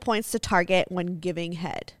pressure points to target when giving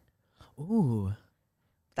head. Ooh.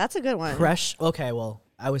 That's a good one. Okay, well,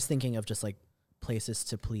 I was thinking of just like places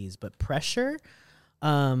to please, but pressure,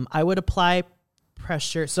 I would apply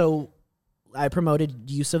pressure. So I promoted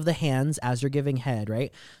use of the hands as you're giving head,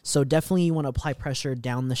 right? So definitely you want to apply pressure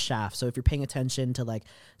down the shaft. So if you're paying attention to like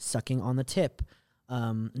sucking on the tip,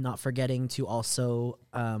 not forgetting to also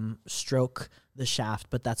stroke the shaft,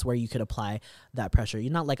 but that's where you could apply that pressure.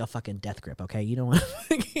 You're not like a fucking death grip, okay? You don't want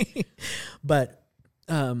to, but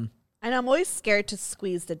and I'm always scared to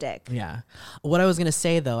squeeze the dick. yeah. What I was going to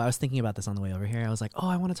say, though, I was thinking about this on the way over here. I was like, oh,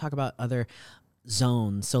 I want to talk about other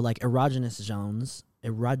zones. So, like, erogenous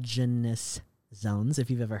zones, if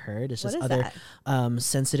you've ever heard. It's What just is other that?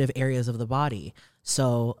 sensitive areas of the body.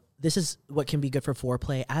 So, this is what can be good for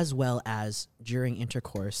foreplay as well as during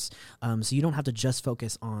intercourse. So, you don't have to just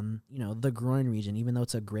focus on, you know, the groin region, even though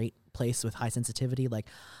it's a great place with high sensitivity. Like,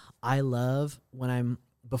 I love when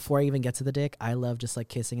before I even get to the dick, I love just like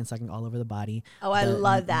kissing and sucking all over the body. Oh, I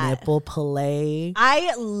love that. Nipple play.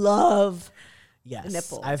 I love Yes.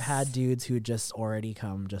 nipples. I've had dudes who just already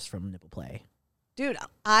come just from nipple play. Dude,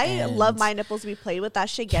 I And love my nipples to be played with.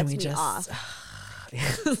 That shit Can gets we me just- off.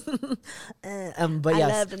 But I yes.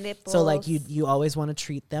 love the nipples. So like you always want to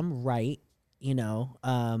treat them right, you know. Or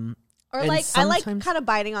and like I like sometimes- kind of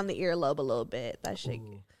biting on the earlobe a little bit. That shit.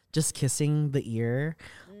 Ooh. Just kissing the ear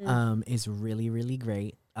is really, really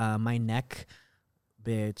great. My neck,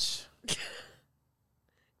 bitch.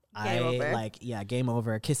 Game over. like, yeah, game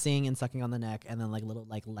over. Kissing and sucking on the neck, and then like little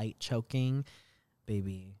like light choking,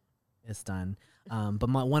 baby, it's done. But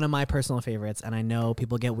one of my personal favorites, and I know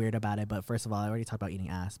people get weird about it, but first of all, I already talked about eating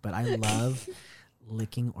ass, but I love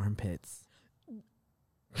licking armpits.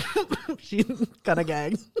 She kind of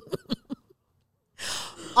gagged.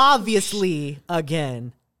 Obviously,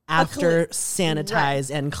 again, after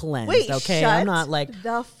sanitize and cleanse. Wait, okay, shut I'm not like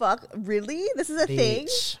the fuck. Really? This is a thing.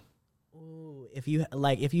 bitch. Ooh, if you haven't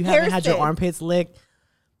had your Harrison. armpits licked,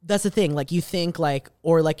 that's the thing. Like you think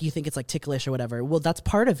you think it's like ticklish or whatever. Well, that's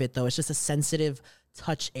part of it though. It's just a sensitive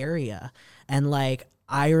touch area, and like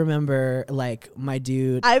I remember like my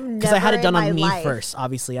dude, I've because I had it never done in on my me life. first.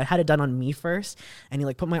 Obviously, I had it done on me first, and he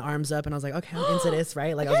like put my arms up, and I was like, okay, I'm into this,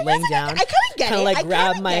 right? Like I was laying down, I kind of get it. kind of like I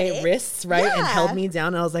grabbed kinda my get it. wrists, right, and Yeah. held me down,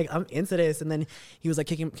 and I was like, I'm into this. And then he was like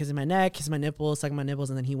kissing my neck, kissing my nipples, sucking my nipples,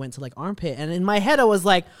 and then he went to like armpit, and in my head I was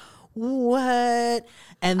like, what?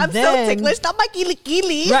 And I'm then, so ticklish. Not my kili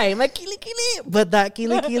kili. right, my kili kili, but that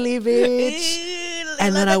kili kili, bitch.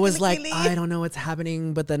 And then I was like, I don't know what's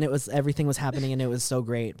happening, but then everything was happening, and it was so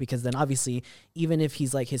great because then obviously, even if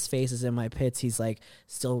he's like his face is in my pits, he's like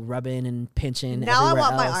still rubbing and pinching. Now I everywhere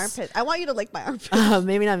want my else. armpit. I want you to lick my armpit.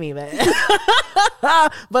 Maybe not me, but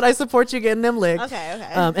but I support you getting them licked. Okay.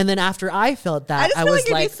 And then after I felt that, I just feel was like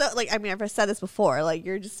you'd like, be so like. I mean, I've said this before. Like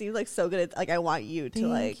you just seem like so good at. Like I want you to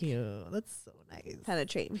like thank you. That's so nice.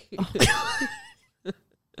 penetrate me.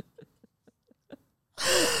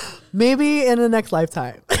 Maybe in the next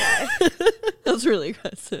lifetime. That's really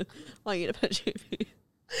aggressive. I want you to penetrate me.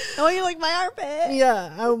 I want you to lick my armpit.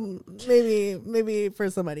 Yeah, maybe for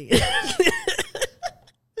somebody.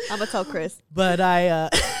 I'm gonna tell Chris. But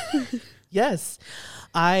yes.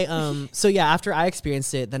 So yeah, after I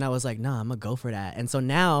experienced it, then I was like, nah, I'm gonna go for that. And so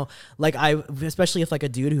now, like especially if like a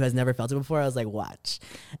dude who has never felt it before, I was like, watch.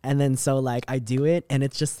 And then so like I do it, and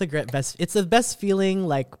it's just it's the best feeling,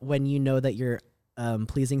 like when you know that you're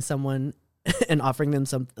pleasing someone and offering them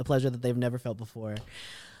a pleasure that they've never felt before.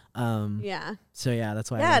 Yeah. So yeah,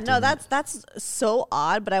 that's why. I Yeah. like No, doing it. that's so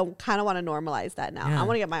odd, but I kind of want to normalize that now. Yeah. I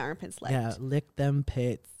want to get my armpits licked. Lick them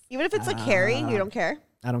pits. Even if it's like hairy, you don't care.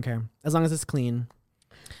 I don't care as long as it's clean.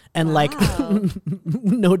 And like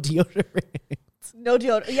no deodorant. No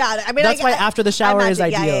deodorant. Yeah, I mean that's why after the shower is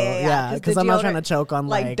ideal. Yeah, because I'm not trying to choke on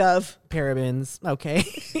like Dove parabens. Okay.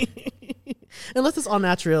 Unless it's all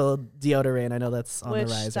natural deodorant. I know that's on the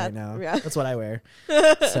rise right now. Yeah. That's what I wear.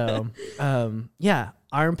 So, yeah,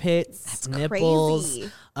 armpits, that's nipples.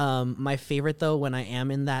 Crazy. My favorite though, when I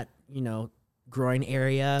am in that, groin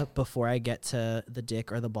area before I get to the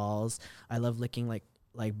dick or the balls, I love licking like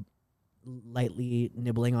lightly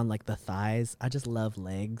nibbling on like the thighs. I just love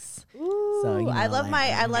legs. Ooh, so I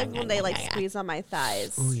like when they like squeeze on my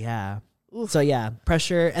thighs. Oh yeah. Ooh. So yeah,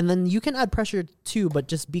 pressure, and then you can add pressure too, but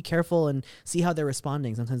just be careful and see how they're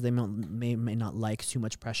responding. Sometimes they may not like too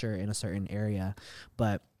much pressure in a certain area,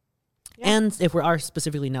 but and if we are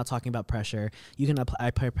specifically now talking about pressure, you can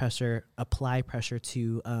apply pressure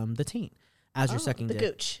to the taint as you're sucking the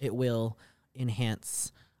gooch. It will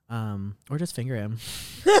enhance, or just finger him.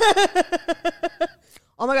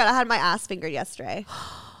 Oh my god, I had my ass fingered yesterday.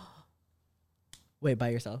 Wait, by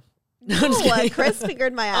yourself? No, Chris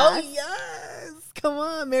fingered my ass. Oh yes, come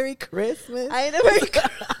on, Merry Christmas. I never.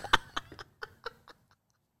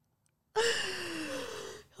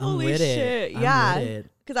 Holy shit! Yeah,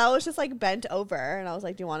 because I was just like bent over, and I was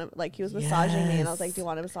like, "Do you want to?" Like he was massaging me, and I was like, "Do you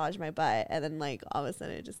want to massage my butt?" And then like all of a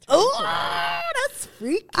sudden, it just. That's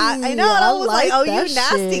freaky. I know. And I was like, "Oh, you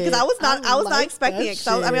nasty," because I was not expecting it.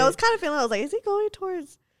 Because I was kind of feeling. I was like, "Is he going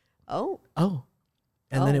towards?" Oh.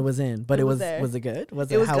 And then it was in, but it was it good? It was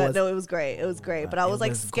good. No, it was great. It was great. But I was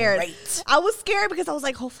like scared. Great. I was scared because I was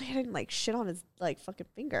like, hopefully I didn't like shit on his like fucking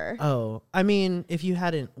finger. Oh, I mean, if you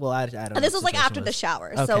hadn't, well, I don't know. And this was like after the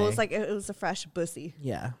shower, so it was like it was a fresh bussy.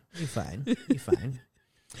 Yeah, you fine. You fine.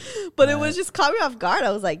 But it was just caught me off guard.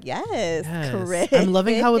 I was like, yes. Chris. I'm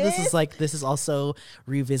loving how this is also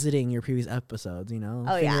revisiting your previous episodes.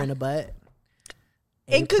 Oh finger in a butt.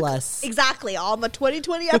 Plus. Exactly. All my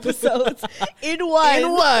 2020 episodes in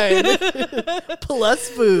one. Plus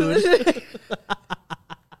food.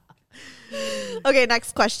 Okay,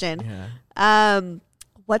 next question. Yeah.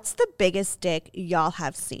 What's the biggest dick y'all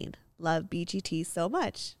have seen? Love BGT so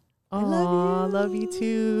much. I love you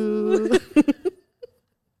too.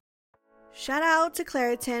 Shout out to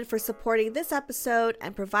Claritin for supporting this episode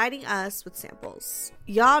and providing us with samples.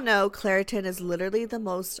 Y'all know Claritin is literally the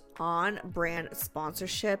most on-brand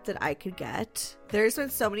sponsorship that I could get. There's been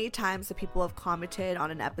so many times that people have commented on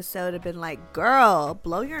an episode and been like, girl,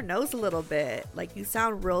 blow your nose a little bit. Like, you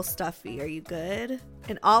sound real stuffy. Are you good?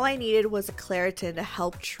 And all I needed was a Claritin to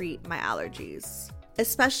help treat my allergies.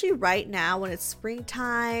 Especially right now when it's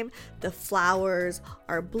springtime, the flowers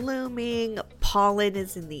are blooming, pollen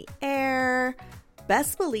is in the air.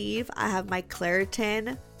 Best believe I have my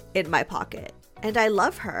Claritin in my pocket. And I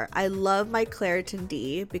love her. I love my Claritin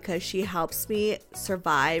D because she helps me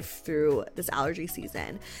survive through this allergy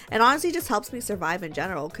season. And honestly just helps me survive in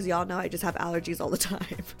general because y'all know I just have allergies all the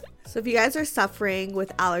time. So if you guys are suffering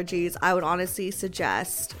with allergies, I would honestly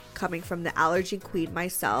suggest, coming from the allergy queen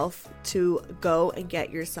myself, to go and get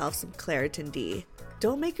yourself some Claritin D.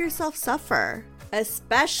 Don't make yourself suffer,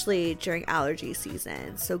 especially during allergy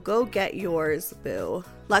season. So go get yours, boo.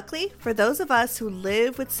 Luckily, for those of us who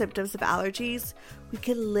live with symptoms of allergies, we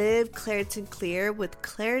can live Claritin Clear with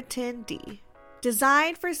Claritin D.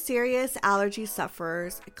 Designed for serious allergy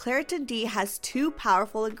sufferers, Claritin D has 2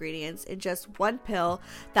 powerful ingredients in just one pill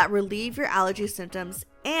that relieve your allergy symptoms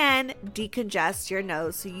and decongest your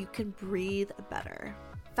nose so you can breathe better.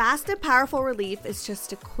 Fast and powerful relief is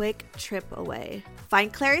just a quick trip away.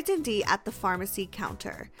 Find Claritin D at the pharmacy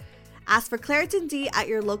counter. Ask for Claritin D at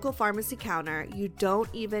your local pharmacy counter. You don't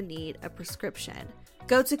even need a prescription.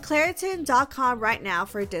 Go to Claritin.com right now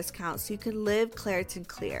for a discount so you can live Claritin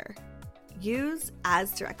Clear. Use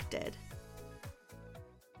as directed.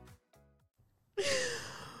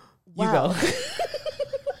 Wow. You go.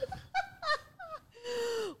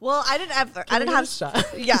 Well, I didn't have shot.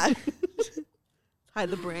 Yeah. Hide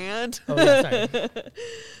the brand. Oh, yeah, sorry.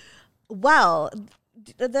 Well,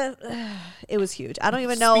 it was huge. I don't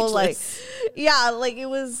even know. Speechless. It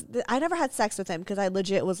was. I never had sex with him because I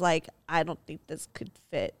legit was like, I don't think this could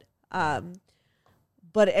fit. And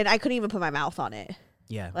I couldn't even put my mouth on it.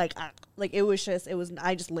 Yeah. It was.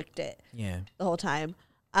 I just licked it. Yeah. The whole time.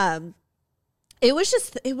 It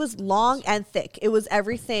was long and thick. It was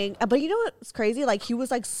everything. But you know what's crazy? Like, he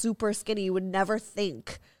was like super skinny. You would never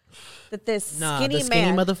think that this skinny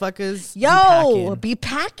motherfuckers be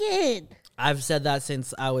packing. I've said that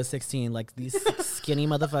since I was 16. Like, these skinny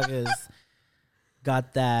motherfuckers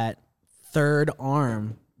got that third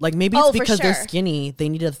arm. Like, maybe it's because they're skinny. They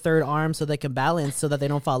need a third arm so they can balance so that they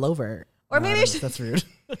don't fall over. Or maybe that's rude.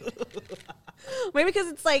 Maybe because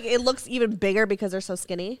it's like it looks even bigger because they're so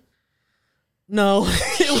skinny. No,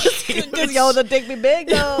 it was Yo, the dick be big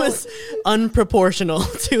though. It was unproportional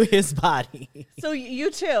to his body. So you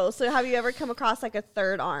too. So have you ever come across like a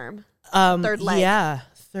third arm? Third leg? Yeah,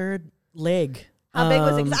 third leg. How big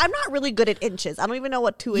was it? 'Cause I'm not really good at inches. I don't even know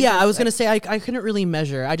what 2 inches. Yeah, I was is. gonna say I couldn't really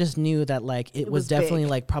measure. I just knew that like it was definitely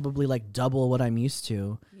big. like probably like double what I'm used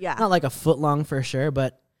to. Yeah. Not like a foot long for sure,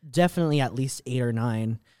 but definitely at least 8 or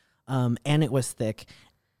 9. And it was thick,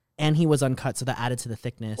 and he was uncut, so that added to the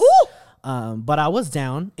thickness. Ooh! But I was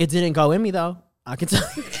down. It didn't go in me though. I can tell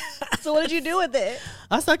you. So what did you do with it?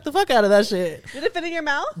 I sucked the fuck out of that shit. Did it fit in your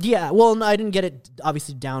mouth? Yeah. Well, no, I didn't get it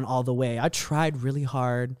obviously down all the way. I tried really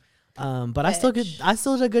hard. But I still did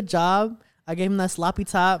a good job. I gave him that sloppy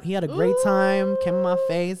top. He had a great time. Came in my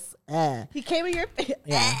face. He came in your face.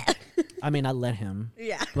 Yeah. I mean, I let him.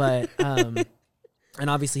 Yeah. But and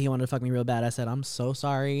obviously he wanted to fuck me real bad. I said, I'm so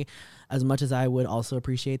sorry. As much as I would also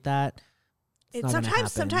appreciate that.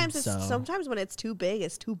 Sometimes when it's too big,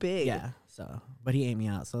 it's too big. Yeah. So, but he ate me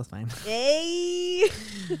out, so it's fine. Hey.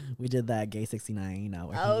 We did that gay 69, you know.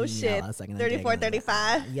 Where Oh he ate me shit. out last second, 34,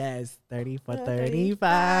 35. Yes, 34,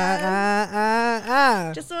 35.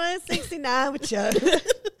 35. Just want 69 with you.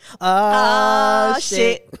 Oh,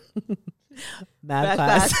 shit. Math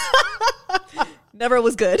class. Never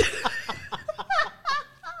was good.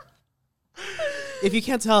 If you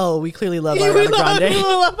can't tell, we clearly love Ariana Grande. We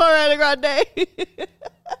love Ariana Grande.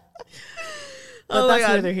 But that's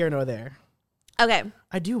neither here nor there. Okay.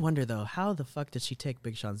 I do wonder, though, how the fuck did she take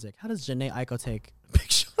Big Sean's dick? How does Janae Aiko take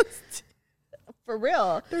Big Sean's dick? For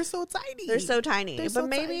real. They're so tiny. But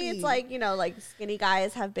maybe it's like, you know, like skinny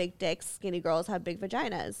guys have big dicks, skinny girls have big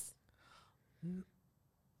vaginas. My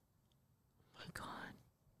God.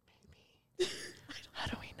 Maybe. How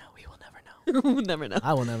do we know? We will never know. We'll never know.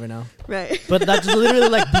 I will never know. Right. But that just literally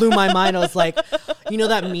like blew my mind. I was like, you know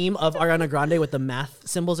that meme of Ariana Grande with the math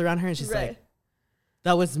symbols around her? And she's like,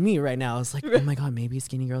 that was me right now. I was like, oh my God, maybe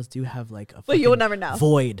skinny girls do have like a but you'll never know.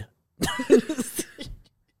 Void.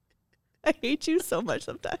 I hate you so much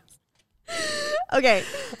sometimes. Okay.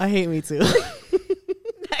 I hate me too.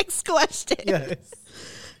 Next question. Yes.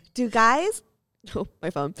 Do guys, oh, my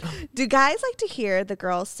phone. Do guys like to hear the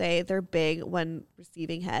girls say they're big when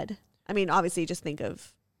receiving head? I mean, obviously, just think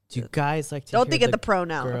of. Do guys like to Don't hear think of the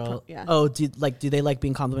pronoun. girl? Yeah. Oh, do they like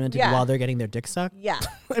being complimented while they're getting their dick sucked? Yeah.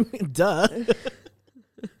 I mean, duh.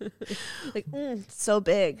 Like, so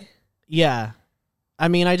big. Yeah. I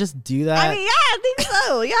mean, I just do that. I mean, yeah, I think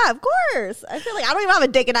so. Yeah, of course. I feel like I don't even have a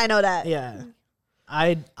dick and I know that. Yeah.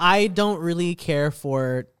 I don't really care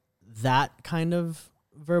for that kind of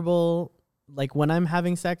verbal, like when I'm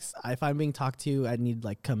having sex, if I'm being talked to, I need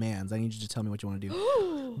like commands. I need you to tell me what you want to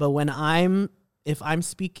do. But if I'm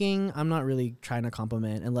speaking, I'm not really trying to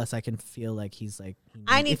compliment unless I can feel like he's like,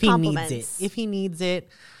 I need compliments. If he needs it,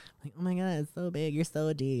 like, oh my God, it's so big, you're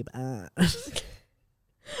so deep.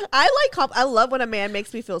 I love when a man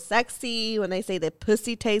makes me feel sexy, when they say that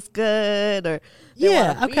pussy tastes good, or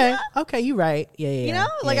okay, you're right. Yeah. You know,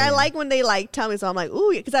 like I like when they like tell me, so I'm like,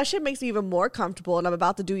 ooh, because that shit makes me even more comfortable, and I'm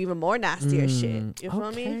about to do even more nastier shit. You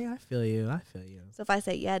feel me? I feel you. So if I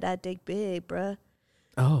say, yeah, that dick big, bruh,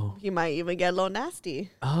 you might even get a little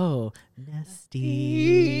nasty. Oh,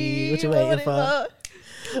 nasty. What you waiting for?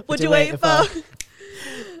 What you waiting for?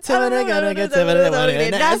 Gonna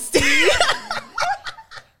get nasty.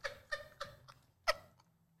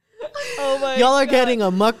 Oh my Y'all are God. getting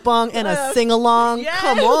a mukbang and a sing along. Yes.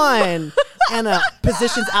 Come on. And a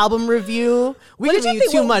Positions album review. We giving you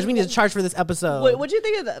too much. We need to charge for this episode. What'd you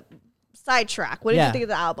think of the sidetrack? What did you think of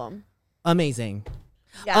the album? Amazing.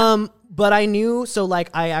 Yeah. But I knew, so like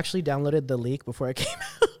I actually downloaded the leak before it came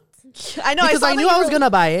out. I know, because I knew I was gonna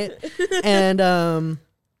buy it. And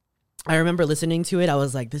I remember listening to it. I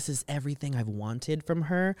was like, this is everything I've wanted from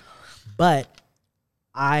her. But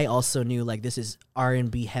I also knew like this is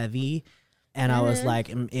R&B heavy, and I was like,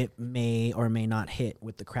 it may or may not hit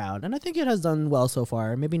with the crowd, and I think it has done well so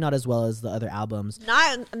far. Maybe not as well as the other albums.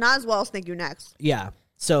 Not as well as Thank You Next. Yeah.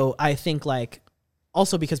 So I think like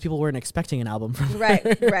also because people weren't expecting an album from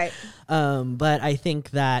Right. But I think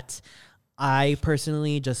that I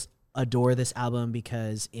personally just adore this album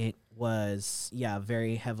because it was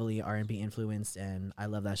very heavily R&B influenced, and I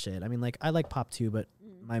love that shit. I mean, like I like pop too, but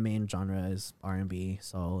my main genre is R&B,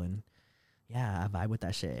 soul, and I vibe with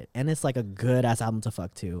that shit. And it's like a good ass album to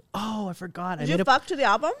fuck to. Oh, I forgot. Did you fuck to the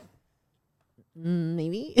album?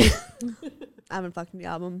 Maybe. I haven't fucked the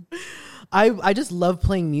album. I just love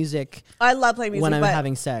playing music. I love playing music when I'm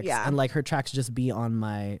having sex, yeah. and like her tracks just be on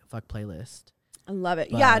my fuck playlist. I love it.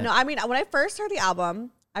 But yeah, no, I mean, when I first heard the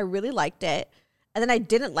album, I really liked it, and then I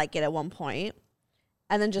didn't like it at one point.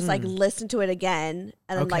 and then just like listened to it again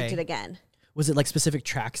and then liked it again. Was it like specific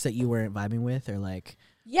tracks that you weren't vibing with, or like?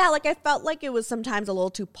 Yeah, like I felt like it was sometimes a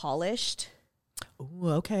little too polished. Ooh,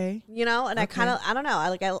 okay. You know, and I kind of, I don't know. I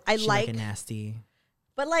like a nasty,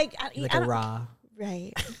 but like like a raw.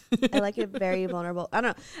 Right. I like it very vulnerable. I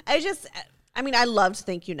don't know. I mean, I loved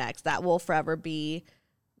Thank You Next. That will forever be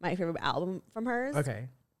my favorite album from hers. Okay.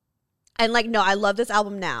 And like, no, I love this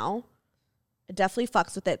album now. It definitely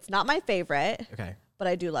fucks with it. It's not my favorite. Okay. But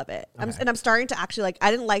I do love it. Okay. I'm starting to actually like,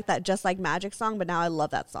 I didn't like that Just Like Magic song, but now I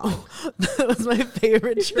love that song. That was my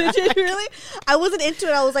favorite track. Did you really? I wasn't into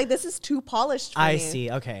it. I was like, this is too polished for me. I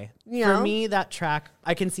see. Okay. You For know? me, that track,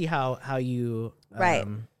 I can see how you Right.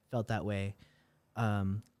 felt that way.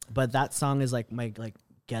 But that song is like my like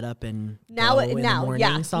get up and Now, go in the morning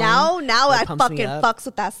yeah. song. Now That I pumps me fucking up. fucks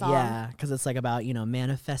with that song. Yeah, because it's like about,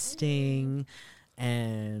 manifesting,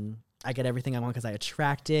 and I get everything I want because I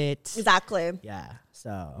attract it. Exactly. Yeah.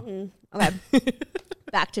 So. Okay.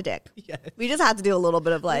 Back to Dick. Yes. We just had to do a little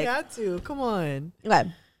bit of like. I got to. Come on.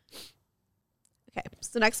 Okay. Okay.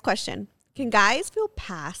 So next question: can guys feel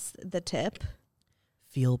past the tip,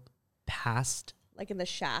 Feel past. like in the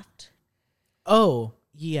shaft? Oh,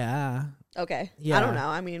 yeah. Okay. Yeah. I don't know.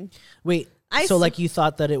 I mean, Wait. So like you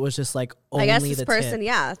thought that it was just like only I guess the this person, tip.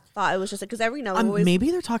 yeah, thought it was just because every always.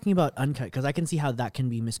 Maybe they're talking about uncut, because I can see how that can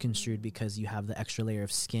be misconstrued because you have the extra layer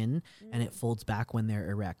of skin and it folds back when they're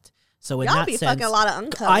erect. So in Y'all that be sense, fucking a lot of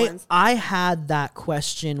uncut ones. I had that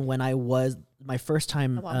question when I was my first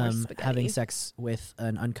time I want more spaghetti. having sex with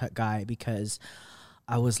an uncut guy, because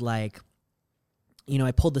I was like,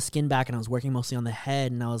 I pulled the skin back and I was working mostly on the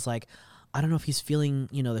head, and I was like, I don't know if he's feeling,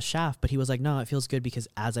 the shaft, but he was like, no, it feels good, because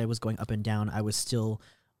as I was going up and down, I was still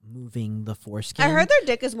moving the foreskin. I heard their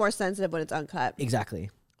dick is more sensitive when it's uncut. Exactly.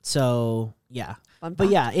 So yeah, Fun but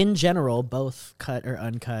fact. yeah, in general, both cut or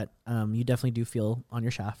uncut, you definitely do feel on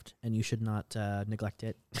your shaft, and you should not neglect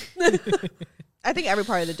it. I think every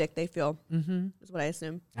part of the dick they feel is what I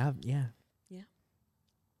assume. Yeah.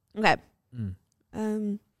 Okay.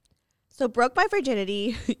 Mm. So broke my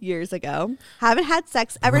virginity years ago. Haven't had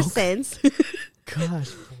sex ever since.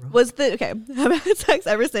 Gosh. Haven't had sex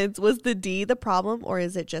ever since. Was the D the problem, or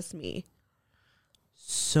is it just me?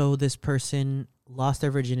 So this person lost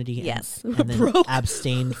their virginity. Yes. And then Broke.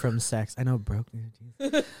 abstained from sex. I know, broke.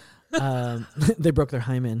 They broke their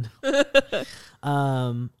hymen.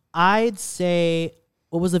 I'd say,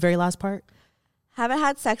 what was the very last part? Haven't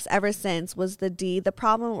had sex ever since. Was the D the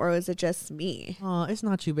problem, or was it just me? Oh, it's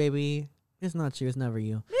not you, baby. It's not you. It's never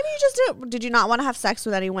you. Maybe you just did you not want to have sex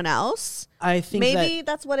with anyone else? I think Maybe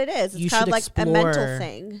that's what it is. you It's kind of should like a mental explore-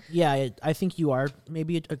 thing. Yeah, I think you are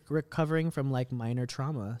maybe recovering from like minor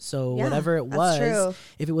trauma. So Yeah, whatever it that's was, true.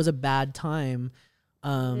 if it was a bad time,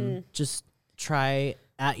 just try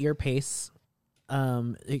at your pace,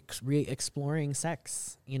 exploring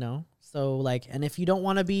sex, So like, and if you don't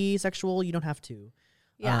want to be sexual, you don't have to.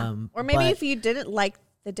 Yeah. Or maybe but- if you didn't like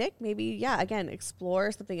the dick, maybe, again,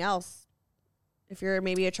 explore something else. If you're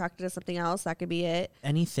maybe attracted to something else, that could be it.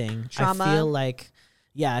 Anything. Trauma. I feel like,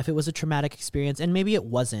 if it was a traumatic experience, and maybe it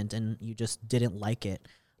wasn't, and you just didn't like it.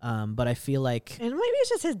 But I feel like And maybe it's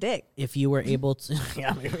just his dick. if you were able to,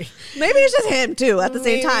 maybe. Maybe it's just him too at the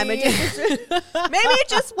same time. Maybe it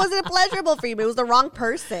just wasn't pleasurable for you. Maybe it was the wrong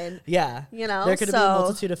person. Yeah. There could have been a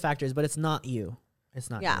multitude of factors, but it's not you. It's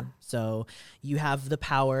not Yeah. you. So you have the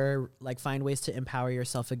power, like find ways to empower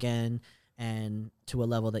yourself again, and to a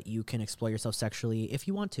level that you can explore yourself sexually if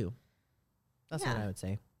you want to. That's what Yeah. I would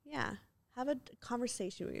say. Yeah. Have a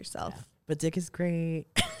conversation with yourself. Yeah. But dick is great.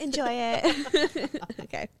 Enjoy it.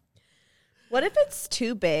 Okay. What if it's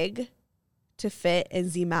too big to fit in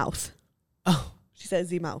Z mouth? Oh, She said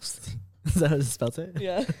Z mouth. is that how it spells it?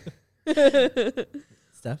 Yeah.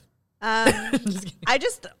 Steph?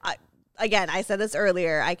 Again, I said this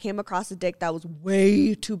earlier. I came across a dick that was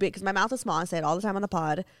way too big because my mouth is small. I say it all the time on the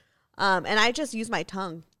pod. And I just use my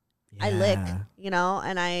tongue. I lick, and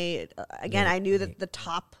I knew that the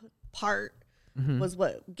top part was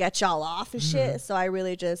what gets y'all off and shit. So I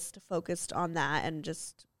really just focused on that and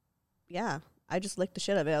I just licked the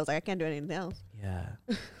shit out of it. I was like, I can't do anything else. Yeah.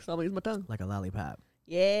 So I'll use my tongue. Like a lollipop.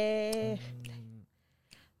 Yeah.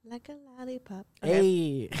 Like a lollipop.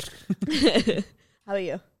 Okay. Hey. How about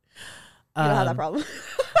you? You don't have that problem.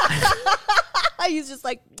 He's just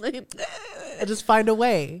like, I just find a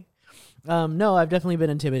way. No, I've definitely been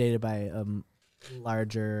intimidated by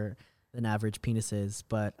larger than average penises,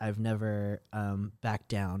 but I've never backed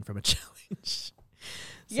down from a challenge.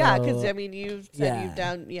 Yeah, because I mean, you said you've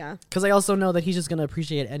done, Because I also know that he's just gonna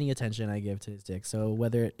appreciate any attention I give to his dick. So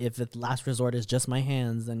if the last resort is just my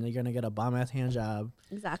hands, then you're gonna get a bomb ass hand job.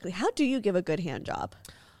 Exactly. How do you give a good hand job?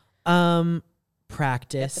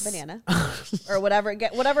 Practice. Get the banana or whatever.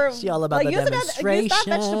 Get whatever. See all about the demonstrations. Use that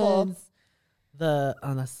vegetable.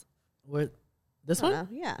 This one?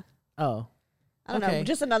 Yeah. Oh, I don't know.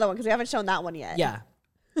 Just another one because we haven't shown that one yet. Yeah.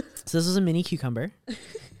 So this is a mini cucumber.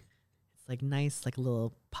 It's like nice, like a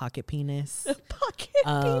little pocket penis.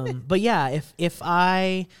 Penis. But yeah, if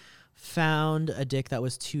I found a dick that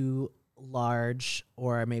was too large,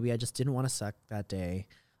 or maybe I just didn't want to suck that day,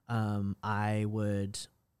 I would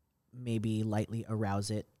maybe lightly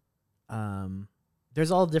arouse it.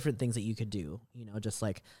 There's all different things that you could do, just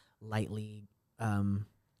like lightly,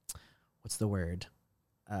 what's the word?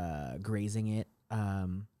 Grazing it,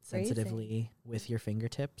 sensitively with your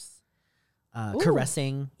fingertips,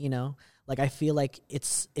 caressing, like I feel like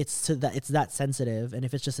it's that sensitive. And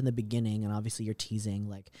if it's just in the beginning and obviously you're teasing,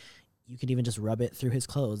 like you could even just rub it through his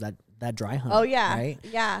clothes, that dry hump. Oh yeah. Right.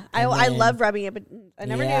 Yeah. I love rubbing it, but I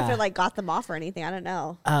never knew if it like got them off or anything. I don't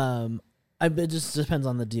know. It just depends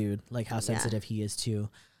on the dude, like how sensitive he is too.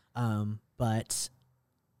 But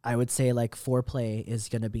I would say like foreplay is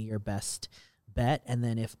going to be your best bet. And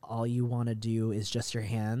then if all you want to do is just your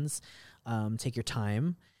hands, take your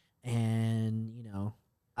time. And,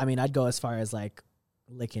 I mean, I'd go as far as like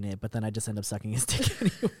licking it, but then I just end up sucking his dick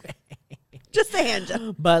anyway. Just a hand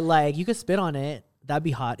job. But like you could spit on it. That'd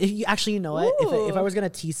be hot. If you actually, what? If I was going to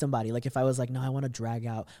tease somebody, like if I was like, no, I want to drag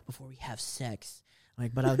out before we have sex.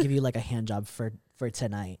 Like, but I'll give you like a hand job for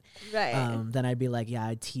tonight. Right. Then I'd be like, yeah,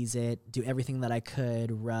 I'd tease it, do everything that I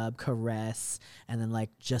could, rub, caress, and then like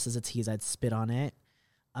just as a tease, I'd spit on it,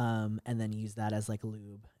 and then use that as like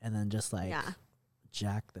lube, and then just like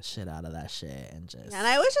jack the shit out of that shit and just. Yeah, and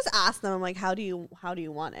I always just ask them, I'm like, how do you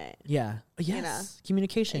want it? Yeah. Yes.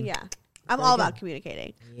 Communication. Yeah. I'm all about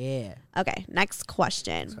communicating. Yeah. Okay. Next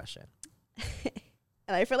question.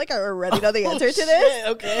 And I feel like I already know the answer to this. Shit,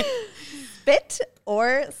 okay. Spit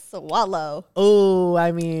or swallow? Oh,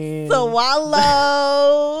 I mean.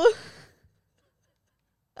 Swallow.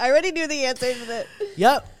 I already knew the answer to that.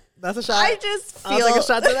 Yep. That's a shot. I just feel. I'll take a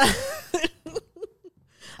shot to that.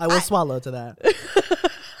 I will swallow to that.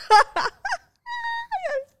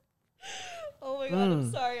 Oh my God.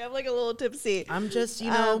 I'm sorry. I'm like a little tipsy. I'm just,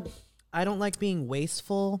 I don't like being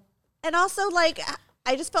wasteful. And also, like,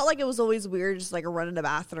 I just felt like it was always weird just, like, running the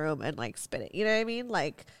bathroom and, like, spitting. You know what I mean?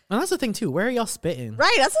 Like. And that's the thing, too. Where are y'all spitting?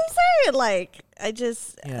 Right. That's what I'm saying. Like,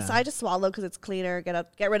 so I just swallow because it's cleaner.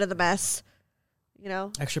 Get rid of the mess.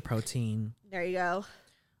 Extra protein. There you go.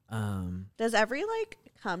 Does every, like,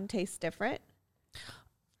 cum taste different?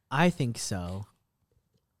 I think so.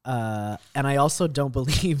 And I also don't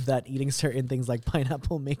believe that eating certain things like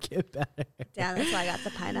pineapple make it better. Yeah, that's why I got the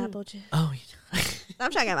pineapple juice. Oh,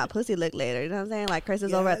 I'm trying to get my pussy licked later. You know what I'm saying? Like, Chris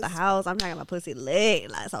is over at the house. I'm trying to get my pussy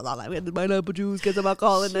licked. Like, so I was like, we have the pineapple juice, get some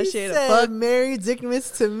alcohol in that shit. Fuck Mary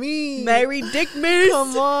Dickmas to me. Mary Dickmas.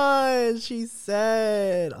 Come on. She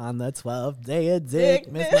said, on the 12th day of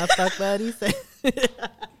Dickmas, my fuck buddy said.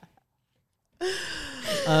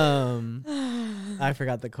 I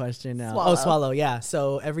forgot the question now. Swallow. Oh, swallow. Yeah.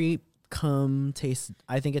 So every cum tastes,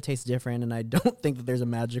 I think it tastes different, and I don't think that there's a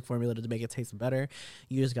magic formula to make it taste better.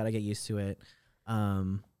 You just got to get used to it.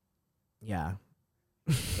 Yeah.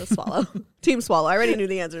 So swallow. Team swallow. I already knew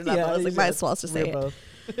the answer to that, but I was like, might as well just say it.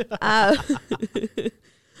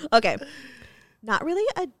 Okay. Not really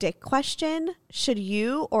a dick question. Should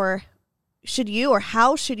you or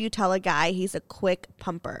how should you tell a guy he's a quick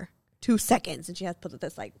pumper? 2 seconds, and she has put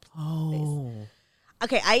this like. Oh. Face.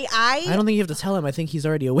 Okay, I don't think you have to tell him. I think he's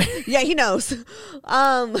already aware. Yeah, he knows.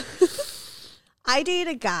 I dated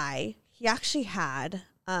a guy. He actually had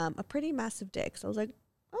a pretty massive dick. So I was like,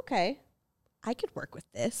 okay, I could work with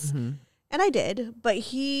this. Mm-hmm. And I did. But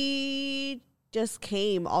he just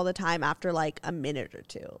came all the time after like a minute or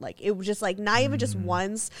two. Like it was just like not even just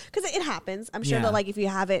once. Because it happens. I'm sure that like if you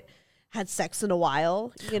haven't had sex in a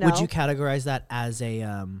while, Would you categorize that as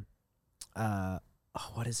a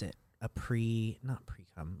what is it? Not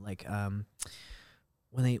pre-cum, like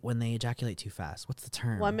when they ejaculate too fast. What's the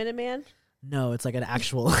term? 1 minute man? No, it's like an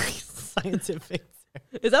actual scientific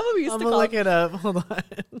term. Is that what we used to call look it up. Hold on.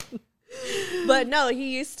 But no,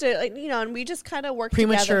 he used to and we just kind of worked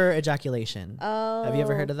premature together. ejaculation. Oh. Have you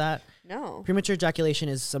ever heard of that? No. Premature ejaculation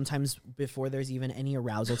is sometimes before there's even any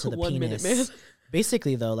arousal to the 1 penis. minute man.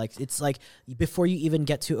 Basically, though, like it's like before you even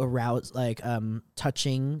get to arouse, like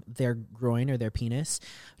touching their groin or their penis,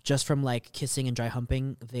 just from like kissing and dry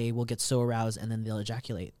humping, they will get so aroused and then they'll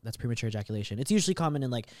ejaculate. That's premature ejaculation. It's usually common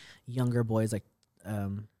in like younger boys, like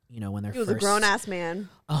when they're He was a grown ass man.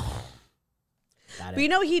 Oh. But you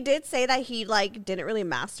know, he did say that he like didn't really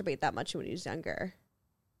masturbate that much when he was younger.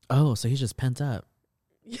 Oh, so he's just pent up.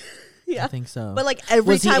 Yeah, I think so. But like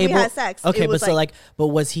every time we had sex, okay, it was but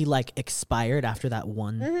was he like expired after that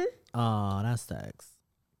one? Mm-hmm. Oh, that sucks.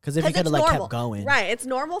 Because if he could have like kept going, right? It's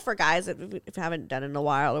normal for guys if you haven't done it in a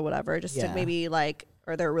while or whatever, just to maybe like,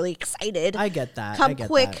 or they're really excited. I get that. Come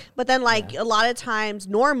quick, but then like a lot of times,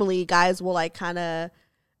 normally guys will like kind of,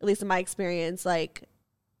 at least in my experience, like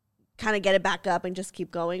kind of get it back up and just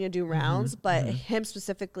keep going and do rounds. But him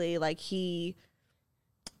specifically, like he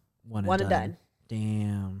one and done.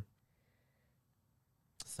 Damn.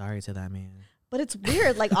 Sorry to that man. But it's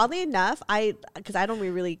weird. Like oddly enough, because I don't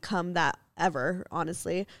really come that ever,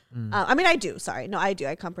 honestly. I mean, I do. Sorry, no, I do.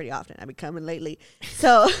 I come pretty often. I've been coming lately.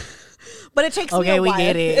 So, but it takes me a while. Okay, we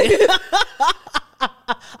get it.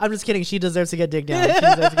 I'm just kidding. She deserves to get digged down.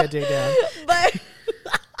 But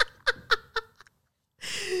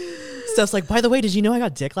Steph's like, by the way, did you know I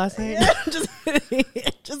got dick last night?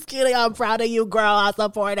 Just kidding. I'm proud of you, girl. I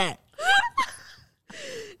support it.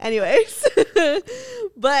 Anyways,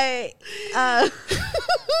 but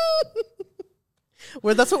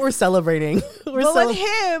that's what we're celebrating. With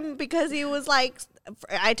him, because he was like,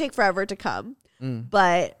 I take forever to come.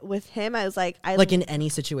 But with him, I was like, like in any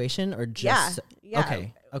situation or just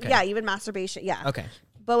okay. Yeah, even masturbation. Yeah. Okay.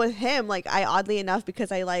 But with him, like I oddly enough,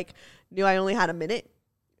 because I like knew I only had a minute,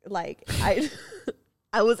 like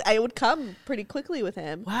I would come pretty quickly with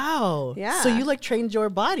him. Wow. Yeah. So you like trained your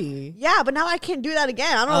body. Yeah, but now I can't do that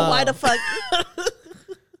again. I don't know why the fuck.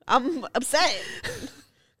 I'm upset.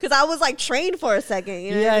 Because I was like trained for a second.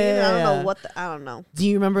 You know what I mean? I don't know what I don't know. Do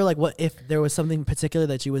you remember like what if there was something particular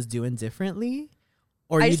that you was doing differently?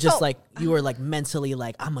 Or you just like, you were like mentally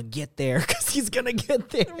like, I'm going to get there because he's going to get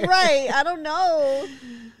there. Right. I don't know.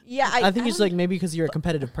 Yeah. I think it's like maybe because you're a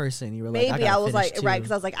competitive person. You were like, maybe I was like, too. Right.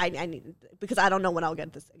 Because I was like, I need, because I don't know when I'll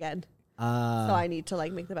get this again. So I need to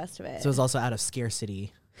like make the best of it. So it's also out of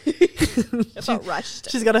scarcity. I felt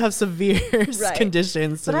rushed. She's got to have severe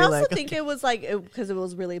conditions. But I also think it was like, because it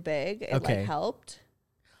was really big, it like helped.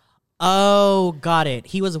 Oh, got it.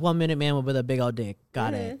 He was a 1 minute man with a big old dick.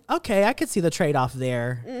 Got it. Okay, I could see the trade-off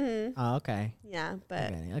there. Oh, okay. Yeah,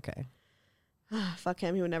 but okay. Fuck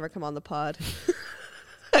him. He would never come on the pod.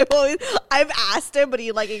 I've asked him, but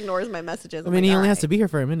he like ignores my messages. I mean, he only has to be here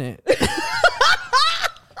for a minute.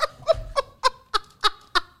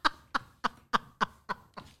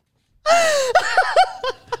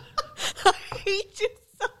 I hate you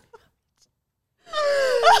so much.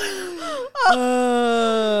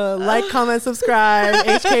 Like, comment, subscribe.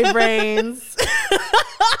 HK Brains.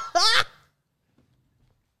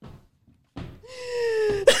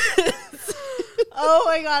 Oh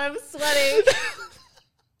my god, I'm sweating.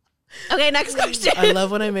 Okay, next question. I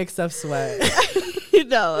love when I make stuff sweat.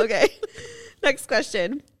 No, okay. Next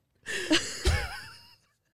question.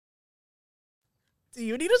 Do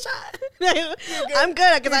you need a shot? I'm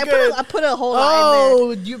good because I put a whole line there.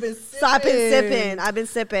 Oh, you've been sipping. So I've been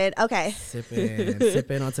sipping. Okay.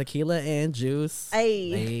 Sipping on tequila and juice.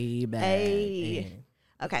 Ay.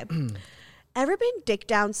 Okay. Ever been dick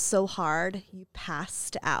down so hard you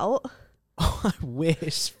passed out? Oh, I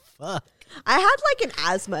wish. Fuck. I had like an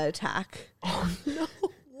asthma attack. Oh no.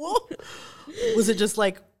 Whoa. Was it just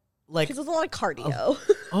like because it was a lot of cardio.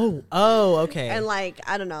 Oh, okay. And like,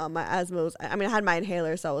 I don't know, my asthma was, I mean, I had my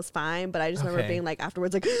inhaler, so it was fine, but I just remember being like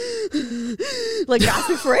afterwards, like, like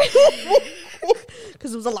gasping for it.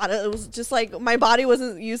 Because it was just like, my body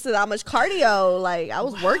wasn't used to that much cardio. Like, I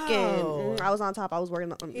was working. I was on top. I was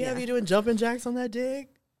working. Yeah, you doing jumping jacks on that dick?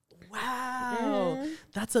 Wow.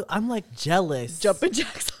 I'm like jealous. Jumping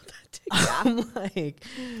jacks on that dick. Yeah. I'm like,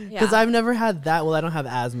 because I've never had that. Well, I don't have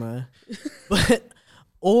asthma, but.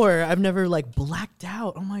 Or I've never like blacked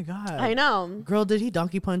out. Oh my God. I know. Girl, did he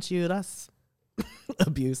donkey punch you? That's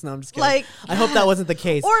abuse. No, I'm just kidding. Like, I hope that wasn't the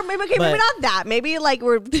case. Or maybe not that. Maybe like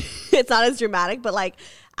it's not as dramatic, but like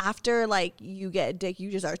after like you get a dick,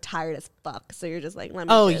 you just are tired as fuck. So you're just like, let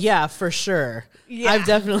me yeah, for sure. Yeah. I've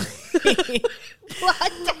definitely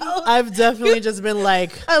blacked out. I've definitely just been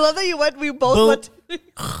like, I love that we both went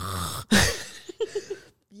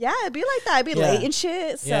Yeah, it'd be like that. I'd be late and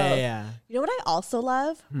shit. So, yeah. You know what I also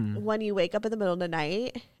love? When you wake up in the middle of the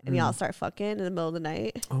night and y'all start fucking in the middle of the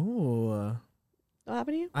night. Oh. What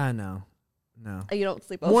happened to you? I know. No. You don't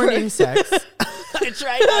sleep over. Morning sex. I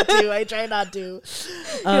try not to. You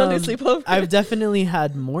don't do sleepover? I've definitely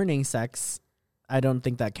had morning sex. I don't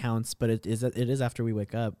think that counts, but it is after we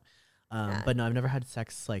wake up. But no, I've never had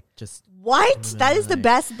sex like just. What? That is the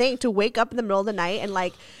best thing, to wake up in the middle of the night and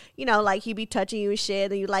like you know, like he be touching you and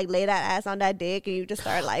shit, and you like lay that ass on that dick, and you just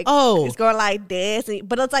start like, Oh. it's going like this,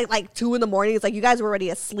 but it's like 2 a.m. It's like you guys were already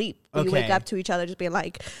asleep. But you wake Okay. up to each other, just being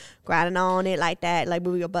like grinding on it like that, like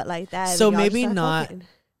moving your butt like that. So and y'all just maybe start not fucking.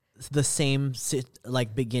 the same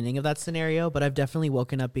like beginning of that scenario, but I've definitely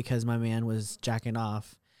woken up because my man was jacking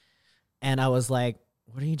off, and I was like,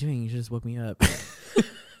 "What are you doing? You should just woke me up."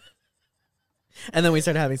 And then we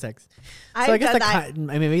started having sex. So I guess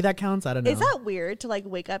maybe that counts. I don't know. Is that weird to like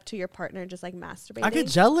wake up to your partner just like masturbating? I get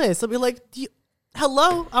jealous. I'll be like,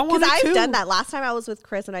 "Hello, I want Because it too." I've done that. Last time I was with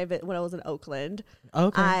Chris when I was in Oakland.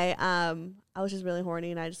 Okay. I was just really horny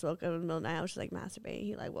and I just woke up in the middle of the night. I was just like masturbating.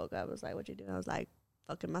 He like woke up. Was like, "What you doing?" I was like,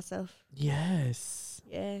 "Fucking myself." Yes.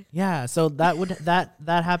 Yeah. Yeah. So that would that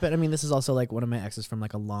happened. I mean, this is also like one of my exes from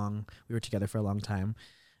like we were together for a long time.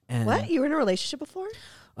 And What? You were in a relationship before?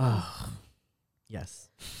 Oh, yes.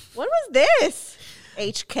 When was this?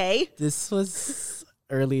 HK. This was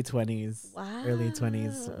early 20s. Wow. Early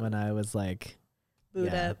 20s when I was like,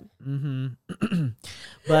 Boot up. Mm-hmm.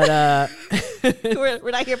 But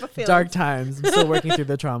we're not here for feelings. dark times. I'm still working through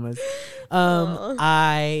the traumas.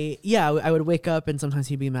 I would wake up and sometimes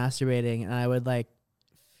he'd be masturbating and I would like,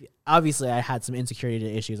 obviously I had some insecurity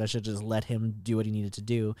issues. I should just let him do what he needed to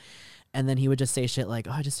do. And then he would just say shit like,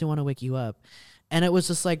 "Oh, I just didn't want to wake you up." And it was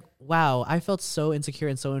just like, wow, I felt so insecure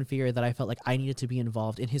and so inferior that I felt like I needed to be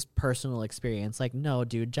involved in his personal experience. Like, no,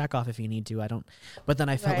 dude, jack off if you need to. I don't. But then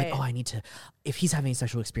I felt like, oh, I need to. If he's having a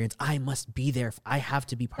sexual experience, I must be there. I have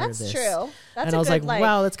to be part of this. That's true. That's and I was like,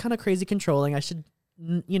 wow, that's kind of crazy controlling. I should,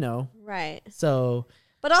 Right. So.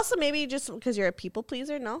 But also maybe just because you're a people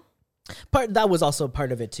pleaser, no? That was also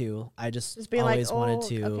part of it too. I just being always like, wanted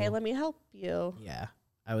to. Okay, let me help you. Yeah.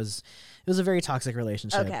 It was a very toxic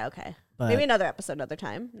relationship. Okay. But maybe another episode, another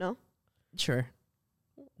time. No? Sure.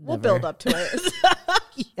 We'll build up to it.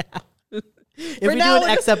 Yeah. If we do an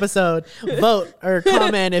X episode, vote or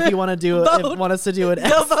comment if you want to do it. Want us to do an X.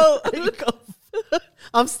 Go vote.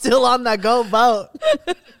 I'm still on that. Go vote.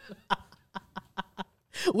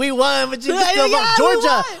 We won, but you can still vote.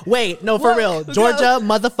 Georgia. Wait, no, for real. Georgia,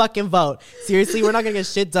 motherfucking vote. Seriously, we're not gonna get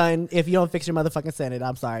shit done if you don't fix your motherfucking Senate.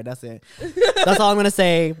 I'm sorry. That's it. That's all I'm gonna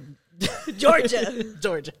say. Georgia.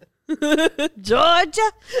 Georgia. Georgia.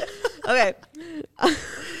 Okay. All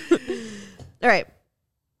right.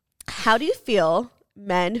 How do you feel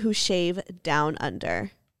men who shave down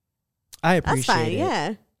under? I appreciate That's fine, it.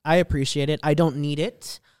 yeah. I appreciate it. I don't need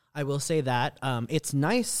it. I will say that. It's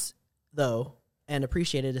nice though, and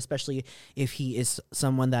appreciated, especially if he is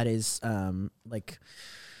someone that is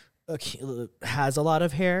has a lot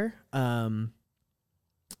of hair.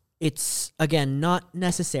 It's again not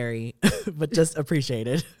necessary, but just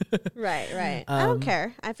appreciated. Right. I don't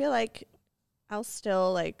care. I feel like I'll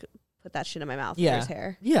still like put that shit in my mouth. Yeah. There's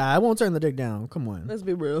hair. Yeah, I won't turn the dick down. Come on. Let's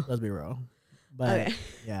be real. But Okay.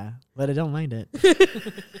 yeah, but I don't mind it.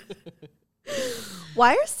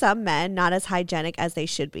 Why are some men not as hygienic as they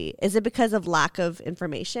should be? Is it because of lack of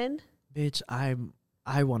information? Bitch, I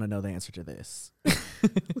want to know the answer to this.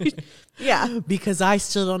 Yeah. Because I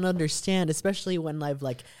still don't understand, especially when I've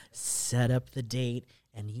like set up the date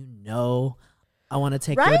and I want to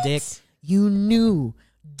take your Right? dick. You knew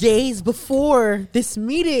days before this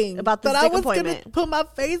meeting About this that I dick was appointment. gonna put my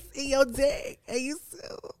face in your dick, and you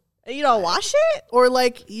still. You don't wash it? Or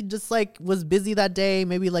like he just like was busy that day,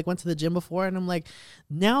 maybe like went to the gym before, and I'm like,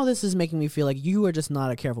 now this is making me feel like you are just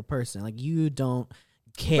not a careful person. Like you don't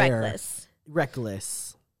care.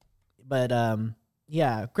 Reckless. But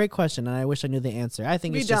yeah, great question, and I wish I knew the answer. I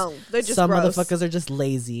think We it's don't. just They're just some gross. motherfuckers are just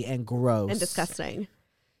lazy and gross And disgusting.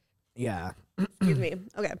 Yeah. Excuse me.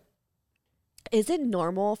 Okay. Is it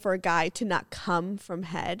normal for a guy to not come from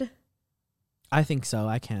head? I think so.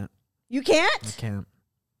 I can't. You can't? I can't.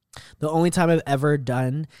 The only time I've ever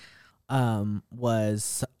done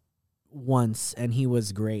was once, and he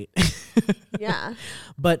was great. Yeah.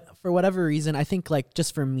 But for whatever reason, I think like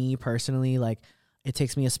just for me personally, like it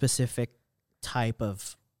takes me a specific type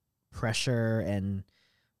of pressure and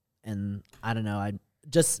I don't know. I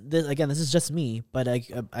just again, this is just me, but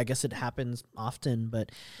I guess it happens often.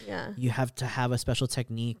 But Yeah. you have to have a special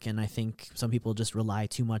technique, and I think some people just rely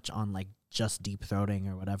too much on like just deep throating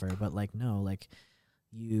or whatever. But like no, like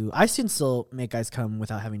I can still make guys come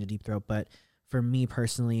without having to deep throat, but for me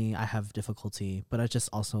personally, I have difficulty, but I just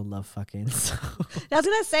also love fucking. So. I was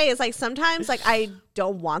gonna say, it's like sometimes like I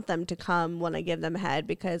don't want them to come when I give them head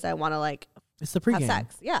because I want to like It's the have pregame.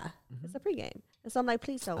 sex. Yeah, it's a pregame. And so I'm like,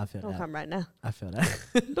 please I don't feel that. come right now. I feel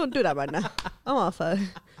that. Don't do that right now. I'm off.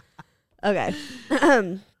 Okay.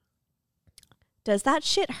 Does that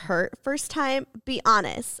shit hurt first time? Be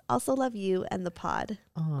honest. Also love you and the pod.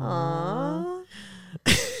 Aww.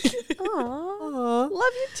 Aww.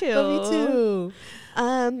 you too. Love you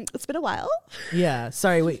too. It's been a while. Yeah.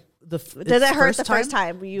 Sorry. Wait. Does it hurt the first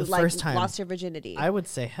time you The like first time. lost your virginity? I would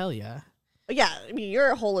say hell yeah. Yeah, I mean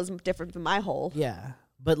your hole is different from my hole. Yeah.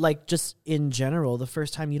 But like just in general, the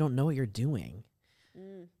first time you don't know what you're doing.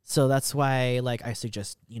 So that's why like I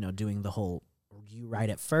suggest, doing the whole you right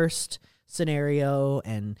at first scenario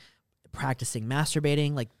and practicing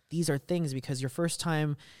masturbating. Like these are things because your first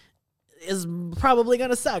time is probably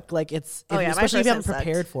gonna suck. Like especially if you haven't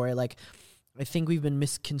prepared for it. Like I think we've been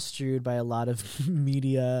misconstrued by a lot of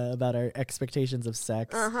media about our expectations of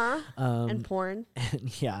sex. And porn.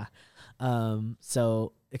 And yeah.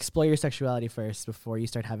 So explore your sexuality first before you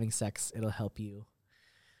start having sex. It'll help you.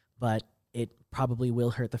 But it probably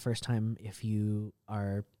will hurt the first time if you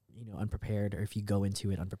are, unprepared or if you go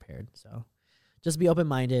into it unprepared. So just be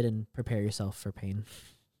open-minded and prepare yourself for pain.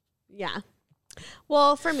 Yeah.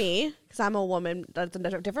 Well, for me, because I'm a woman, that's a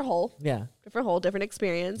different hole. Yeah. Different hole, different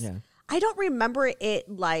experience. Yeah. I don't remember it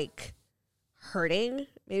like hurting,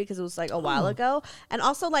 maybe because it was like a while ago. And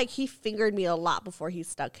also like he fingered me a lot before he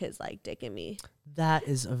stuck his like dick in me. That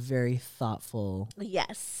is a very thoughtful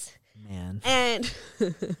Yes. man. And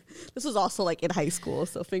this was also like in high school.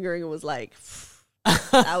 So fingering was like,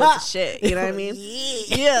 that was the shit. You know what I mean?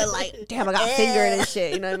 Yeah, like, damn, I got fingered and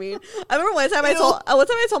shit. You know what I mean? I remember one time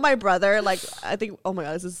I told my brother, like, I think, oh my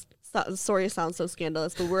God, sorry, it sounds so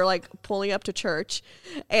scandalous, but we're like pulling up to church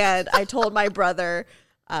and I told my brother,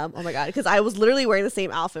 oh my God, because I was literally wearing the same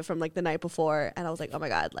outfit from like the night before. And I was like, oh my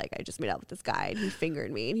God, like I just made out with this guy and he fingered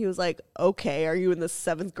me. And he was like, okay, are you in the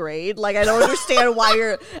 7th grade? Like, I don't understand why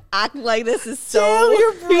you're acting like this is so. Damn,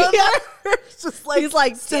 your brother. Just like, he's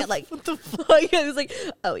like, Steph, like, what the fuck? Yeah, he's like,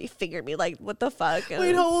 oh, he fingered me. Like, what the fuck? And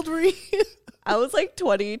Wait, how old were you? I was like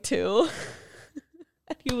 22.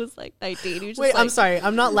 He was like 19. He was just Wait, like, I'm sorry.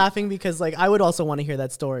 I'm not laughing because like I would also want to hear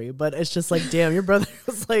that story, but it's just like, damn, your brother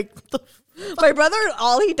was like, my brother,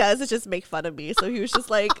 all he does is just make fun of me. So he was just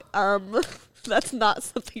like, that's not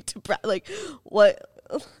something to like, what?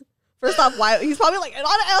 First off, why? He's probably like, and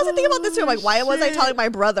I also think about this too. I'm like, why was I telling my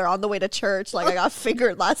brother on the way to church like I got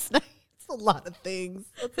fingered last night? it's a lot of things.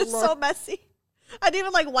 It's so messy. I didn't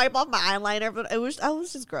even like wipe off my eyeliner, but I was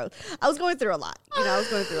just gross. I was going through a lot. I was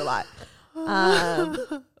going through a lot.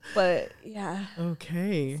 But yeah.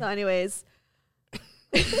 Okay. So anyways,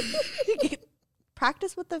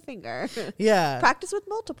 practice with the finger. Yeah. Practice with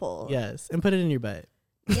multiple. Yes. And put it in your butt.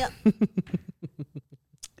 Yep.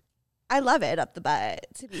 I love it up the butt,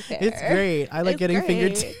 to be fair. It's great. I like getting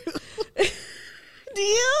fingered too. Do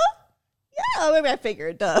you? Yeah. Maybe I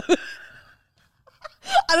figured. Duh.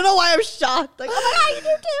 I don't know why I'm shocked. Like, oh my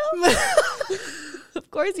God, you do too. Of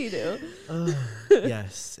course you do.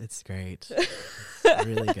 Yes, it's great. It's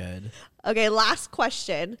really good. Okay, last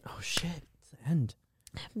question. Oh shit, it's the end.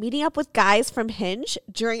 Meeting up with guys from Hinge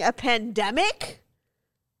during a pandemic?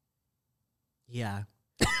 Yeah.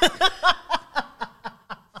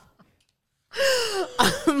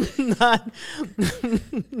 I'm not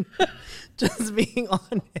just being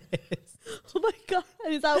honest. Oh my God.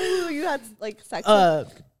 Is that who you had like sex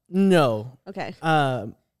with? No. Okay.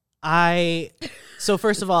 So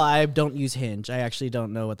first of all, I don't use Hinge. I actually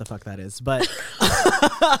don't know what the fuck that is, but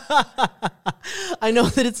I know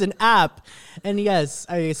that it's an app. And yes,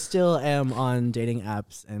 I still am on dating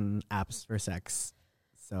apps and apps for sex.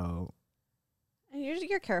 So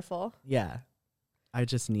You're careful. yeah, I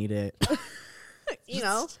just need it.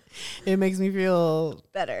 It makes me feel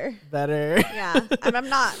better. Yeah. I'm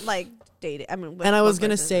not like dating. I mean, and I was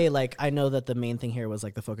gonna say, like, I know that the main thing here was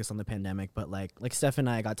like the focus on the pandemic, but like Steph and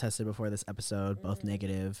I got tested before this episode, both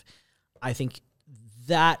negative. I think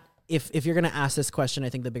that if you're gonna ask this question, I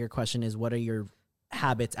think the bigger question is, what are your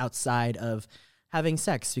habits outside of having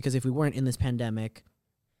sex? Because if we weren't in this pandemic,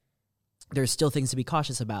 there's still things to be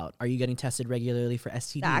cautious about. Are you getting tested regularly for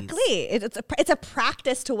STDs? Exactly. It's a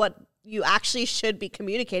practice to what you actually should be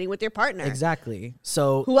communicating with your partner. Exactly.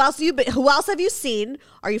 So who else have you seen?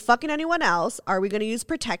 Are you fucking anyone else? Are we going to use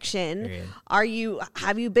protection? Period.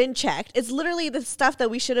 Have you been checked? It's literally the stuff that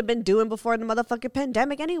we should have been doing before the motherfucking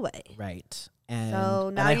pandemic anyway. Right. And so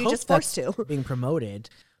now and you're just forced to. Being promoted,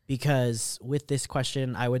 because with this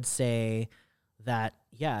question, I would say that,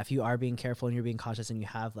 yeah, if you are being careful and you're being cautious and you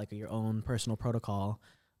have like your own personal protocol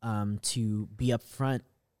to be upfront,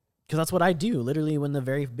 because that's what I do. Literally, when the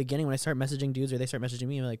very beginning, when I start messaging dudes or they start messaging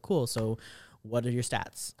me, I'm like, cool, so what are your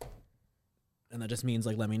stats? And that just means,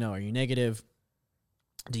 like, let me know. Are you negative?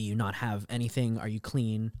 Do you not have anything? Are you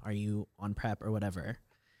clean? Are you on PrEP or whatever?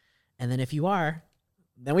 And then if you are,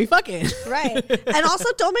 then we fucking. Right. And also,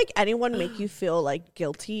 don't make anyone make you feel, like,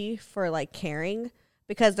 guilty for, like, caring.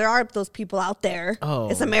 because there are those people out there. Oh.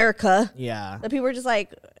 It's America. Yeah. That people are just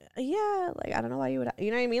like, yeah, like, I don't know why you would,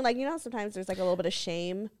 you know what I mean? Like, you know, sometimes there's like a little bit of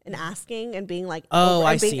shame in asking and being like,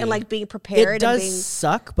 I being, see. and like being prepared. It does and being,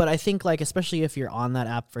 suck, but I think like, especially if you're on that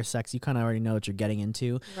app for sex, you kind of already know what you're getting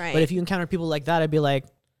into. Right. But if you encounter people like that, I'd be like,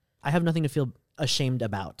 I have nothing to feel ashamed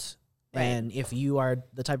about. Right. And if you are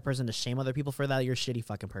the type of person to shame other people for that, you're a shitty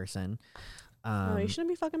fucking person. no, you shouldn't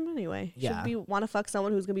be fucking them anyway. You yeah. should want to fuck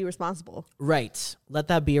someone who's going to be responsible. Right. Let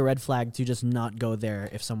that be a red flag to just not go there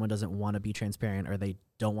if someone doesn't want to be transparent or they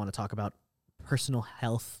don't want to talk about personal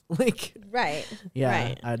health. Like, right.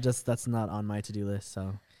 yeah, Right. that's not on my to-do list.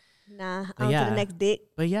 So, Nah, But on yeah. to the next dick.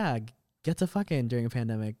 but yeah, get to fucking during a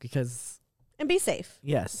pandemic because And be safe.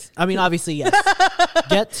 yes, I mean obviously yes.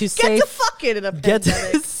 Get to Get safe. to fucking in a Get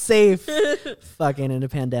pandemic. to safe. Fucking in a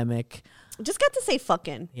pandemic. Just get to say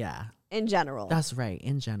fucking Yeah, in general. that's right.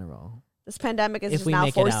 In general, This pandemic is If just we now make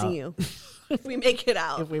it forcing out. you. If we make it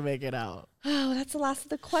out. if we make it out. Oh, that's the last of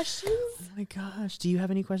the questions. Oh my gosh, do you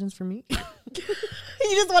have any questions for me?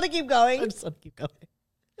 You just want to keep going? I just want to keep going.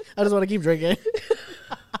 I just want to keep drinking.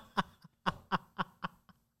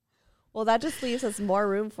 Well, that just leaves us more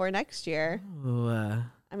room for next year. Ooh, I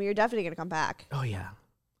mean, you're definitely going to come back. oh yeah,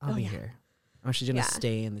 I'll Oh, be yeah. here. I'm actually gonna Yeah.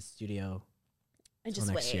 stay in the studio. And Till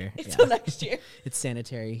just next wait year, until yeah. next year. It's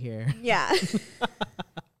sanitary here. Yeah.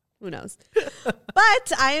 Who knows?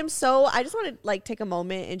 But I just want to like take a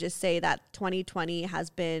moment and just say that 2020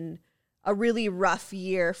 has been a really rough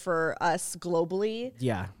year for us globally.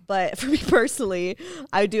 Yeah. But for me personally,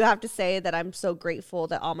 I do have to say that I'm so grateful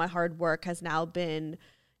that all my hard work has now been,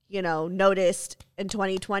 noticed in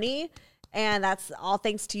 2020. And that's all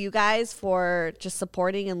thanks to you guys for just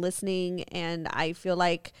supporting and listening. And I feel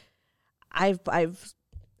like I've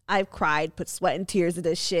cried, put sweat and tears into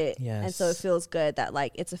this shit. Yes. And so it feels good that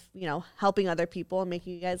like it's helping other people and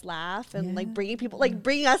making you guys laugh and like bringing people, like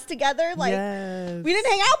bringing us together. Like Yes. we didn't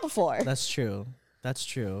hang out before. That's true. That's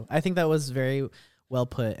true. I think that was very well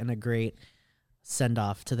put and a great send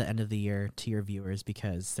off to the end of the year to your viewers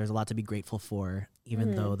because there's a lot to be grateful for,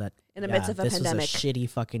 even though that In the midst of a this pandemic. was a shitty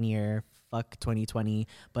fucking year. Fuck 2020.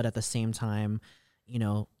 But at the same time,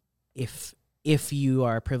 if you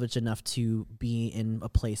are privileged enough to be in a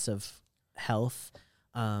place of health,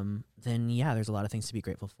 then yeah, there's a lot of things to be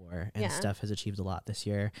grateful for. And Yeah. Steph has achieved a lot this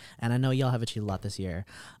year. And I know y'all have achieved a lot this year.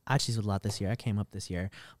 I achieved a lot this year. I came up this year.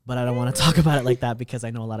 But I don't want to talk about it like that because I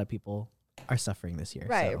know a lot of people are suffering this year.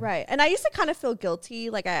 Right, so. right. And I used to kind of feel guilty.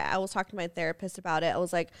 Like I was talking to my therapist about it. I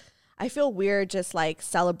was like, I feel weird just like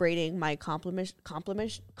celebrating my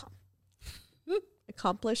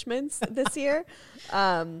accomplishments this year.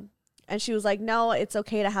 And she was like, no, it's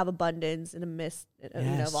okay to have abundance in the midst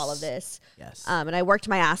of all of this. Yes. And I worked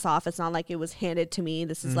my ass off. It's not like it was handed to me.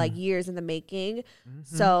 This is like years in the making.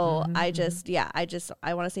 So I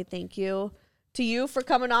want to say thank you to you for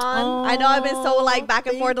coming on. I know I've been so like back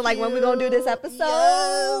and forth to like when we gonna do this episode.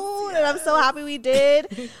 Yes, And I'm so happy we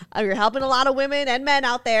did. You're helping a lot of women and men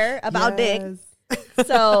out there about dick.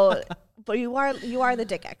 So, but you are the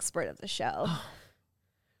dick expert of the show.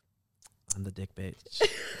 I'm the dick bitch.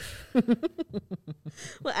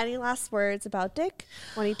 Well, any last words about dick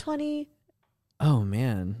 2020? Oh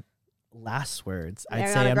man, last words. I'd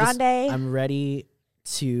Ariana say Grande. I'm ready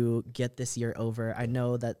to get this year over. I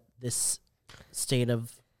know that this state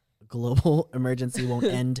of global emergency won't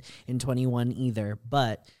end in 21 either,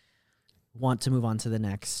 but want to move on to the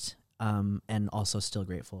next. And also still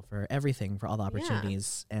grateful for everything, for all the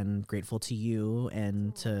opportunities, and grateful to you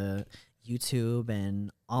and to YouTube and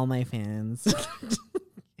all my fans.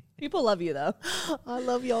 People love you though. I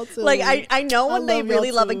love y'all too. Like I know when they love really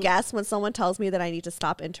y'all love a too. guest when someone tells me that I need to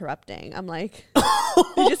stop interrupting. I'm like,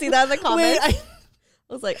 did you see that in the comments? Wait,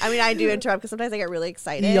 I was like, I mean, I do interrupt because sometimes I get really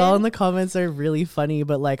excited. y'all in the comments are really funny,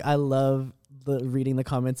 but like I love reading the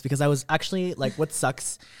comments because I was actually like, what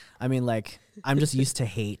sucks? I mean, like I'm just used to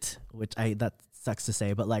hate, which that sucks to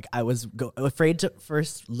say, but like I was afraid to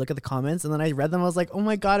first look at the comments, and then I read them. I was like, oh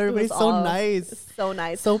my god, everybody's so nice, so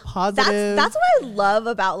nice, so positive. That's what I love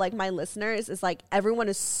about like my listeners is like everyone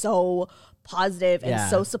is so positive and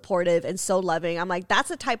so supportive and so loving. I'm like, that's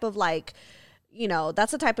the type of like,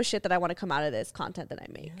 that's the type of shit that I want to come out of this content that I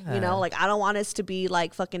make. Like I don't want us to be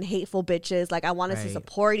like fucking hateful bitches. Like I want us to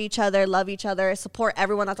support each other, love each other, support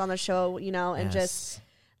everyone that's on the show, and just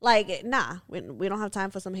like, nah, we don't have time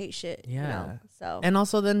for some hate shit. So And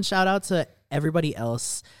also then shout out to everybody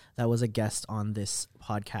else that was a guest on this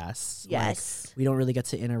podcast. Yes. Like, we don't really get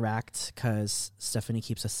to interact because Stephanie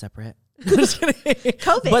keeps us separate. Just kidding.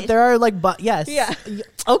 COVID. But there are like, yes. Yeah.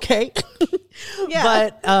 Okay. Yeah.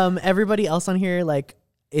 But everybody else on here like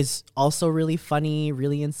is also really funny,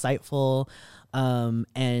 really insightful.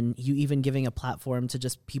 And you even giving a platform to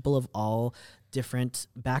just people of all different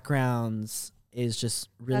backgrounds is just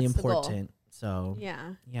really That's the goal. important. So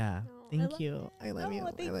Yeah. Thank you. I love you.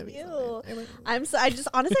 Thank I love you. you so much. I just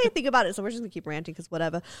honestly I think about it. So we're just gonna keep ranting because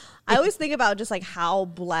whatever. I always think about just like how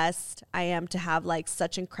blessed I am to have like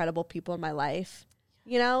such incredible people in my life.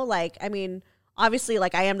 You know, like I mean, obviously,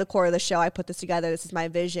 like I am the core of the show. I put this together. This is my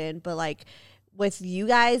vision. But like with you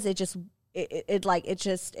guys, it's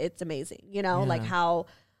amazing. You know, like how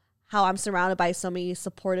I'm surrounded by so many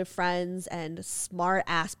supportive friends and smart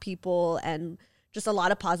ass people and just a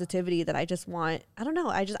lot of positivity that I just want. I don't know.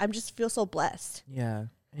 I just feel so blessed. Yeah.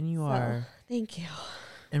 And you are. Thank you.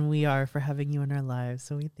 And we are for having you in our lives.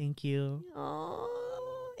 So we thank you. Aww,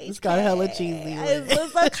 It's got hella cheesy.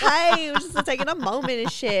 It's okay. We're just taking a moment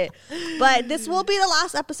and shit. But this will be the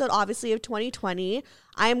last episode, obviously, of 2020.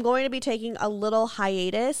 I am going to be taking a little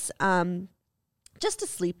hiatus, just to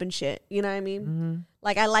sleep and shit. You know what I mean? Mm-hmm.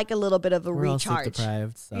 Like I like a little bit of a We're all recharge. sleep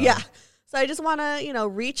deprived, so. Yeah. So I just want to,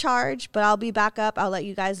 recharge, but I'll be back up. I'll let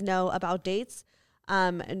you guys know about dates.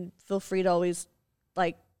 And feel free to always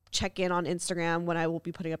like check in on Instagram when I will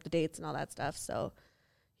be putting up the dates and all that stuff. So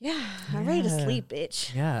yeah, I'm ready to sleep,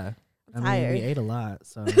 bitch. Yeah. I'm tired. We ate a lot,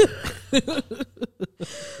 so.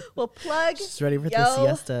 Well, plug Just ready for the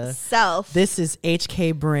siesta. Self. This is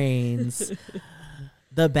HK Brains,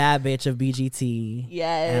 the bad bitch of BGT.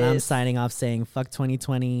 Yes. And I'm signing off saying, fuck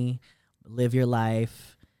 2020, live your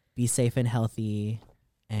life, be safe and healthy,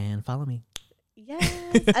 and follow me. Yes.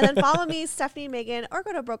 And then follow me, Stephanie Megan, or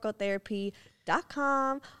go to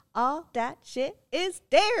brocotherapy.com. All that shit is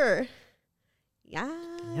there.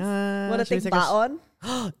 Yes. Want to think baon?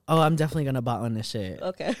 Oh, I'm definitely going to bot on this shit.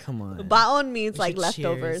 Okay. Come on. Baon means like Cheers.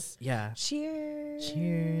 leftovers. Yeah. Cheers.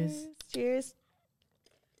 Cheers. Cheers.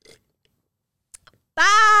 Bye.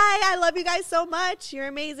 I love you guys so much. You're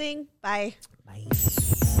amazing. Bye. Bye.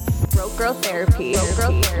 Broke Girl Therapy. Broke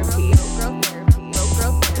Girl Therapy.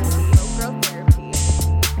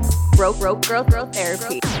 Broke Girl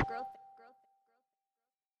Therapy.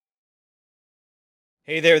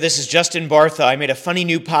 Hey there, this is Justin Bartha. I made a funny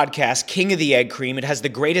new podcast, King of the Egg Cream. It has the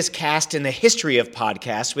greatest cast in the history of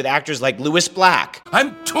podcasts with actors like Louis Black,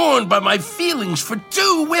 I'm torn by my feelings for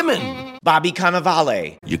two women. Bobby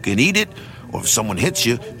Cannavale, You can eat it, or if someone hits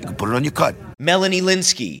you, you can put it on your cut. Melanie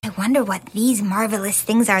Linsky, I wonder what these marvelous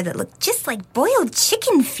things are that look just like boiled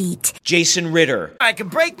chicken feet. Jason Ritter, I can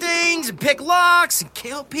break things and pick locks and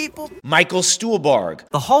kill people. Michael Stuhlbarg,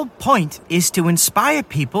 The whole point is to inspire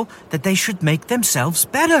people that they should make themselves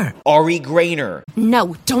better. Ari Grainer,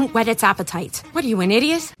 No, don't whet its appetite. What are you, an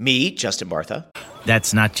idiot? me, Justin Bartha,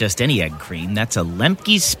 That's not just any egg cream, that's a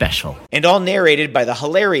Lemke's special. and all narrated by the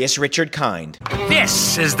hilarious Richard Kind.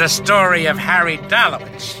 This is the story of Harry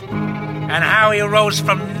Dalowitz and how he rose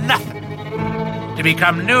from nothing to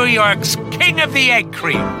become New York's King of the Egg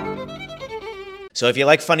Cream. So if you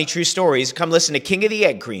like funny true stories, come listen to King of the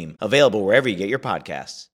Egg Cream, available wherever you get your podcasts.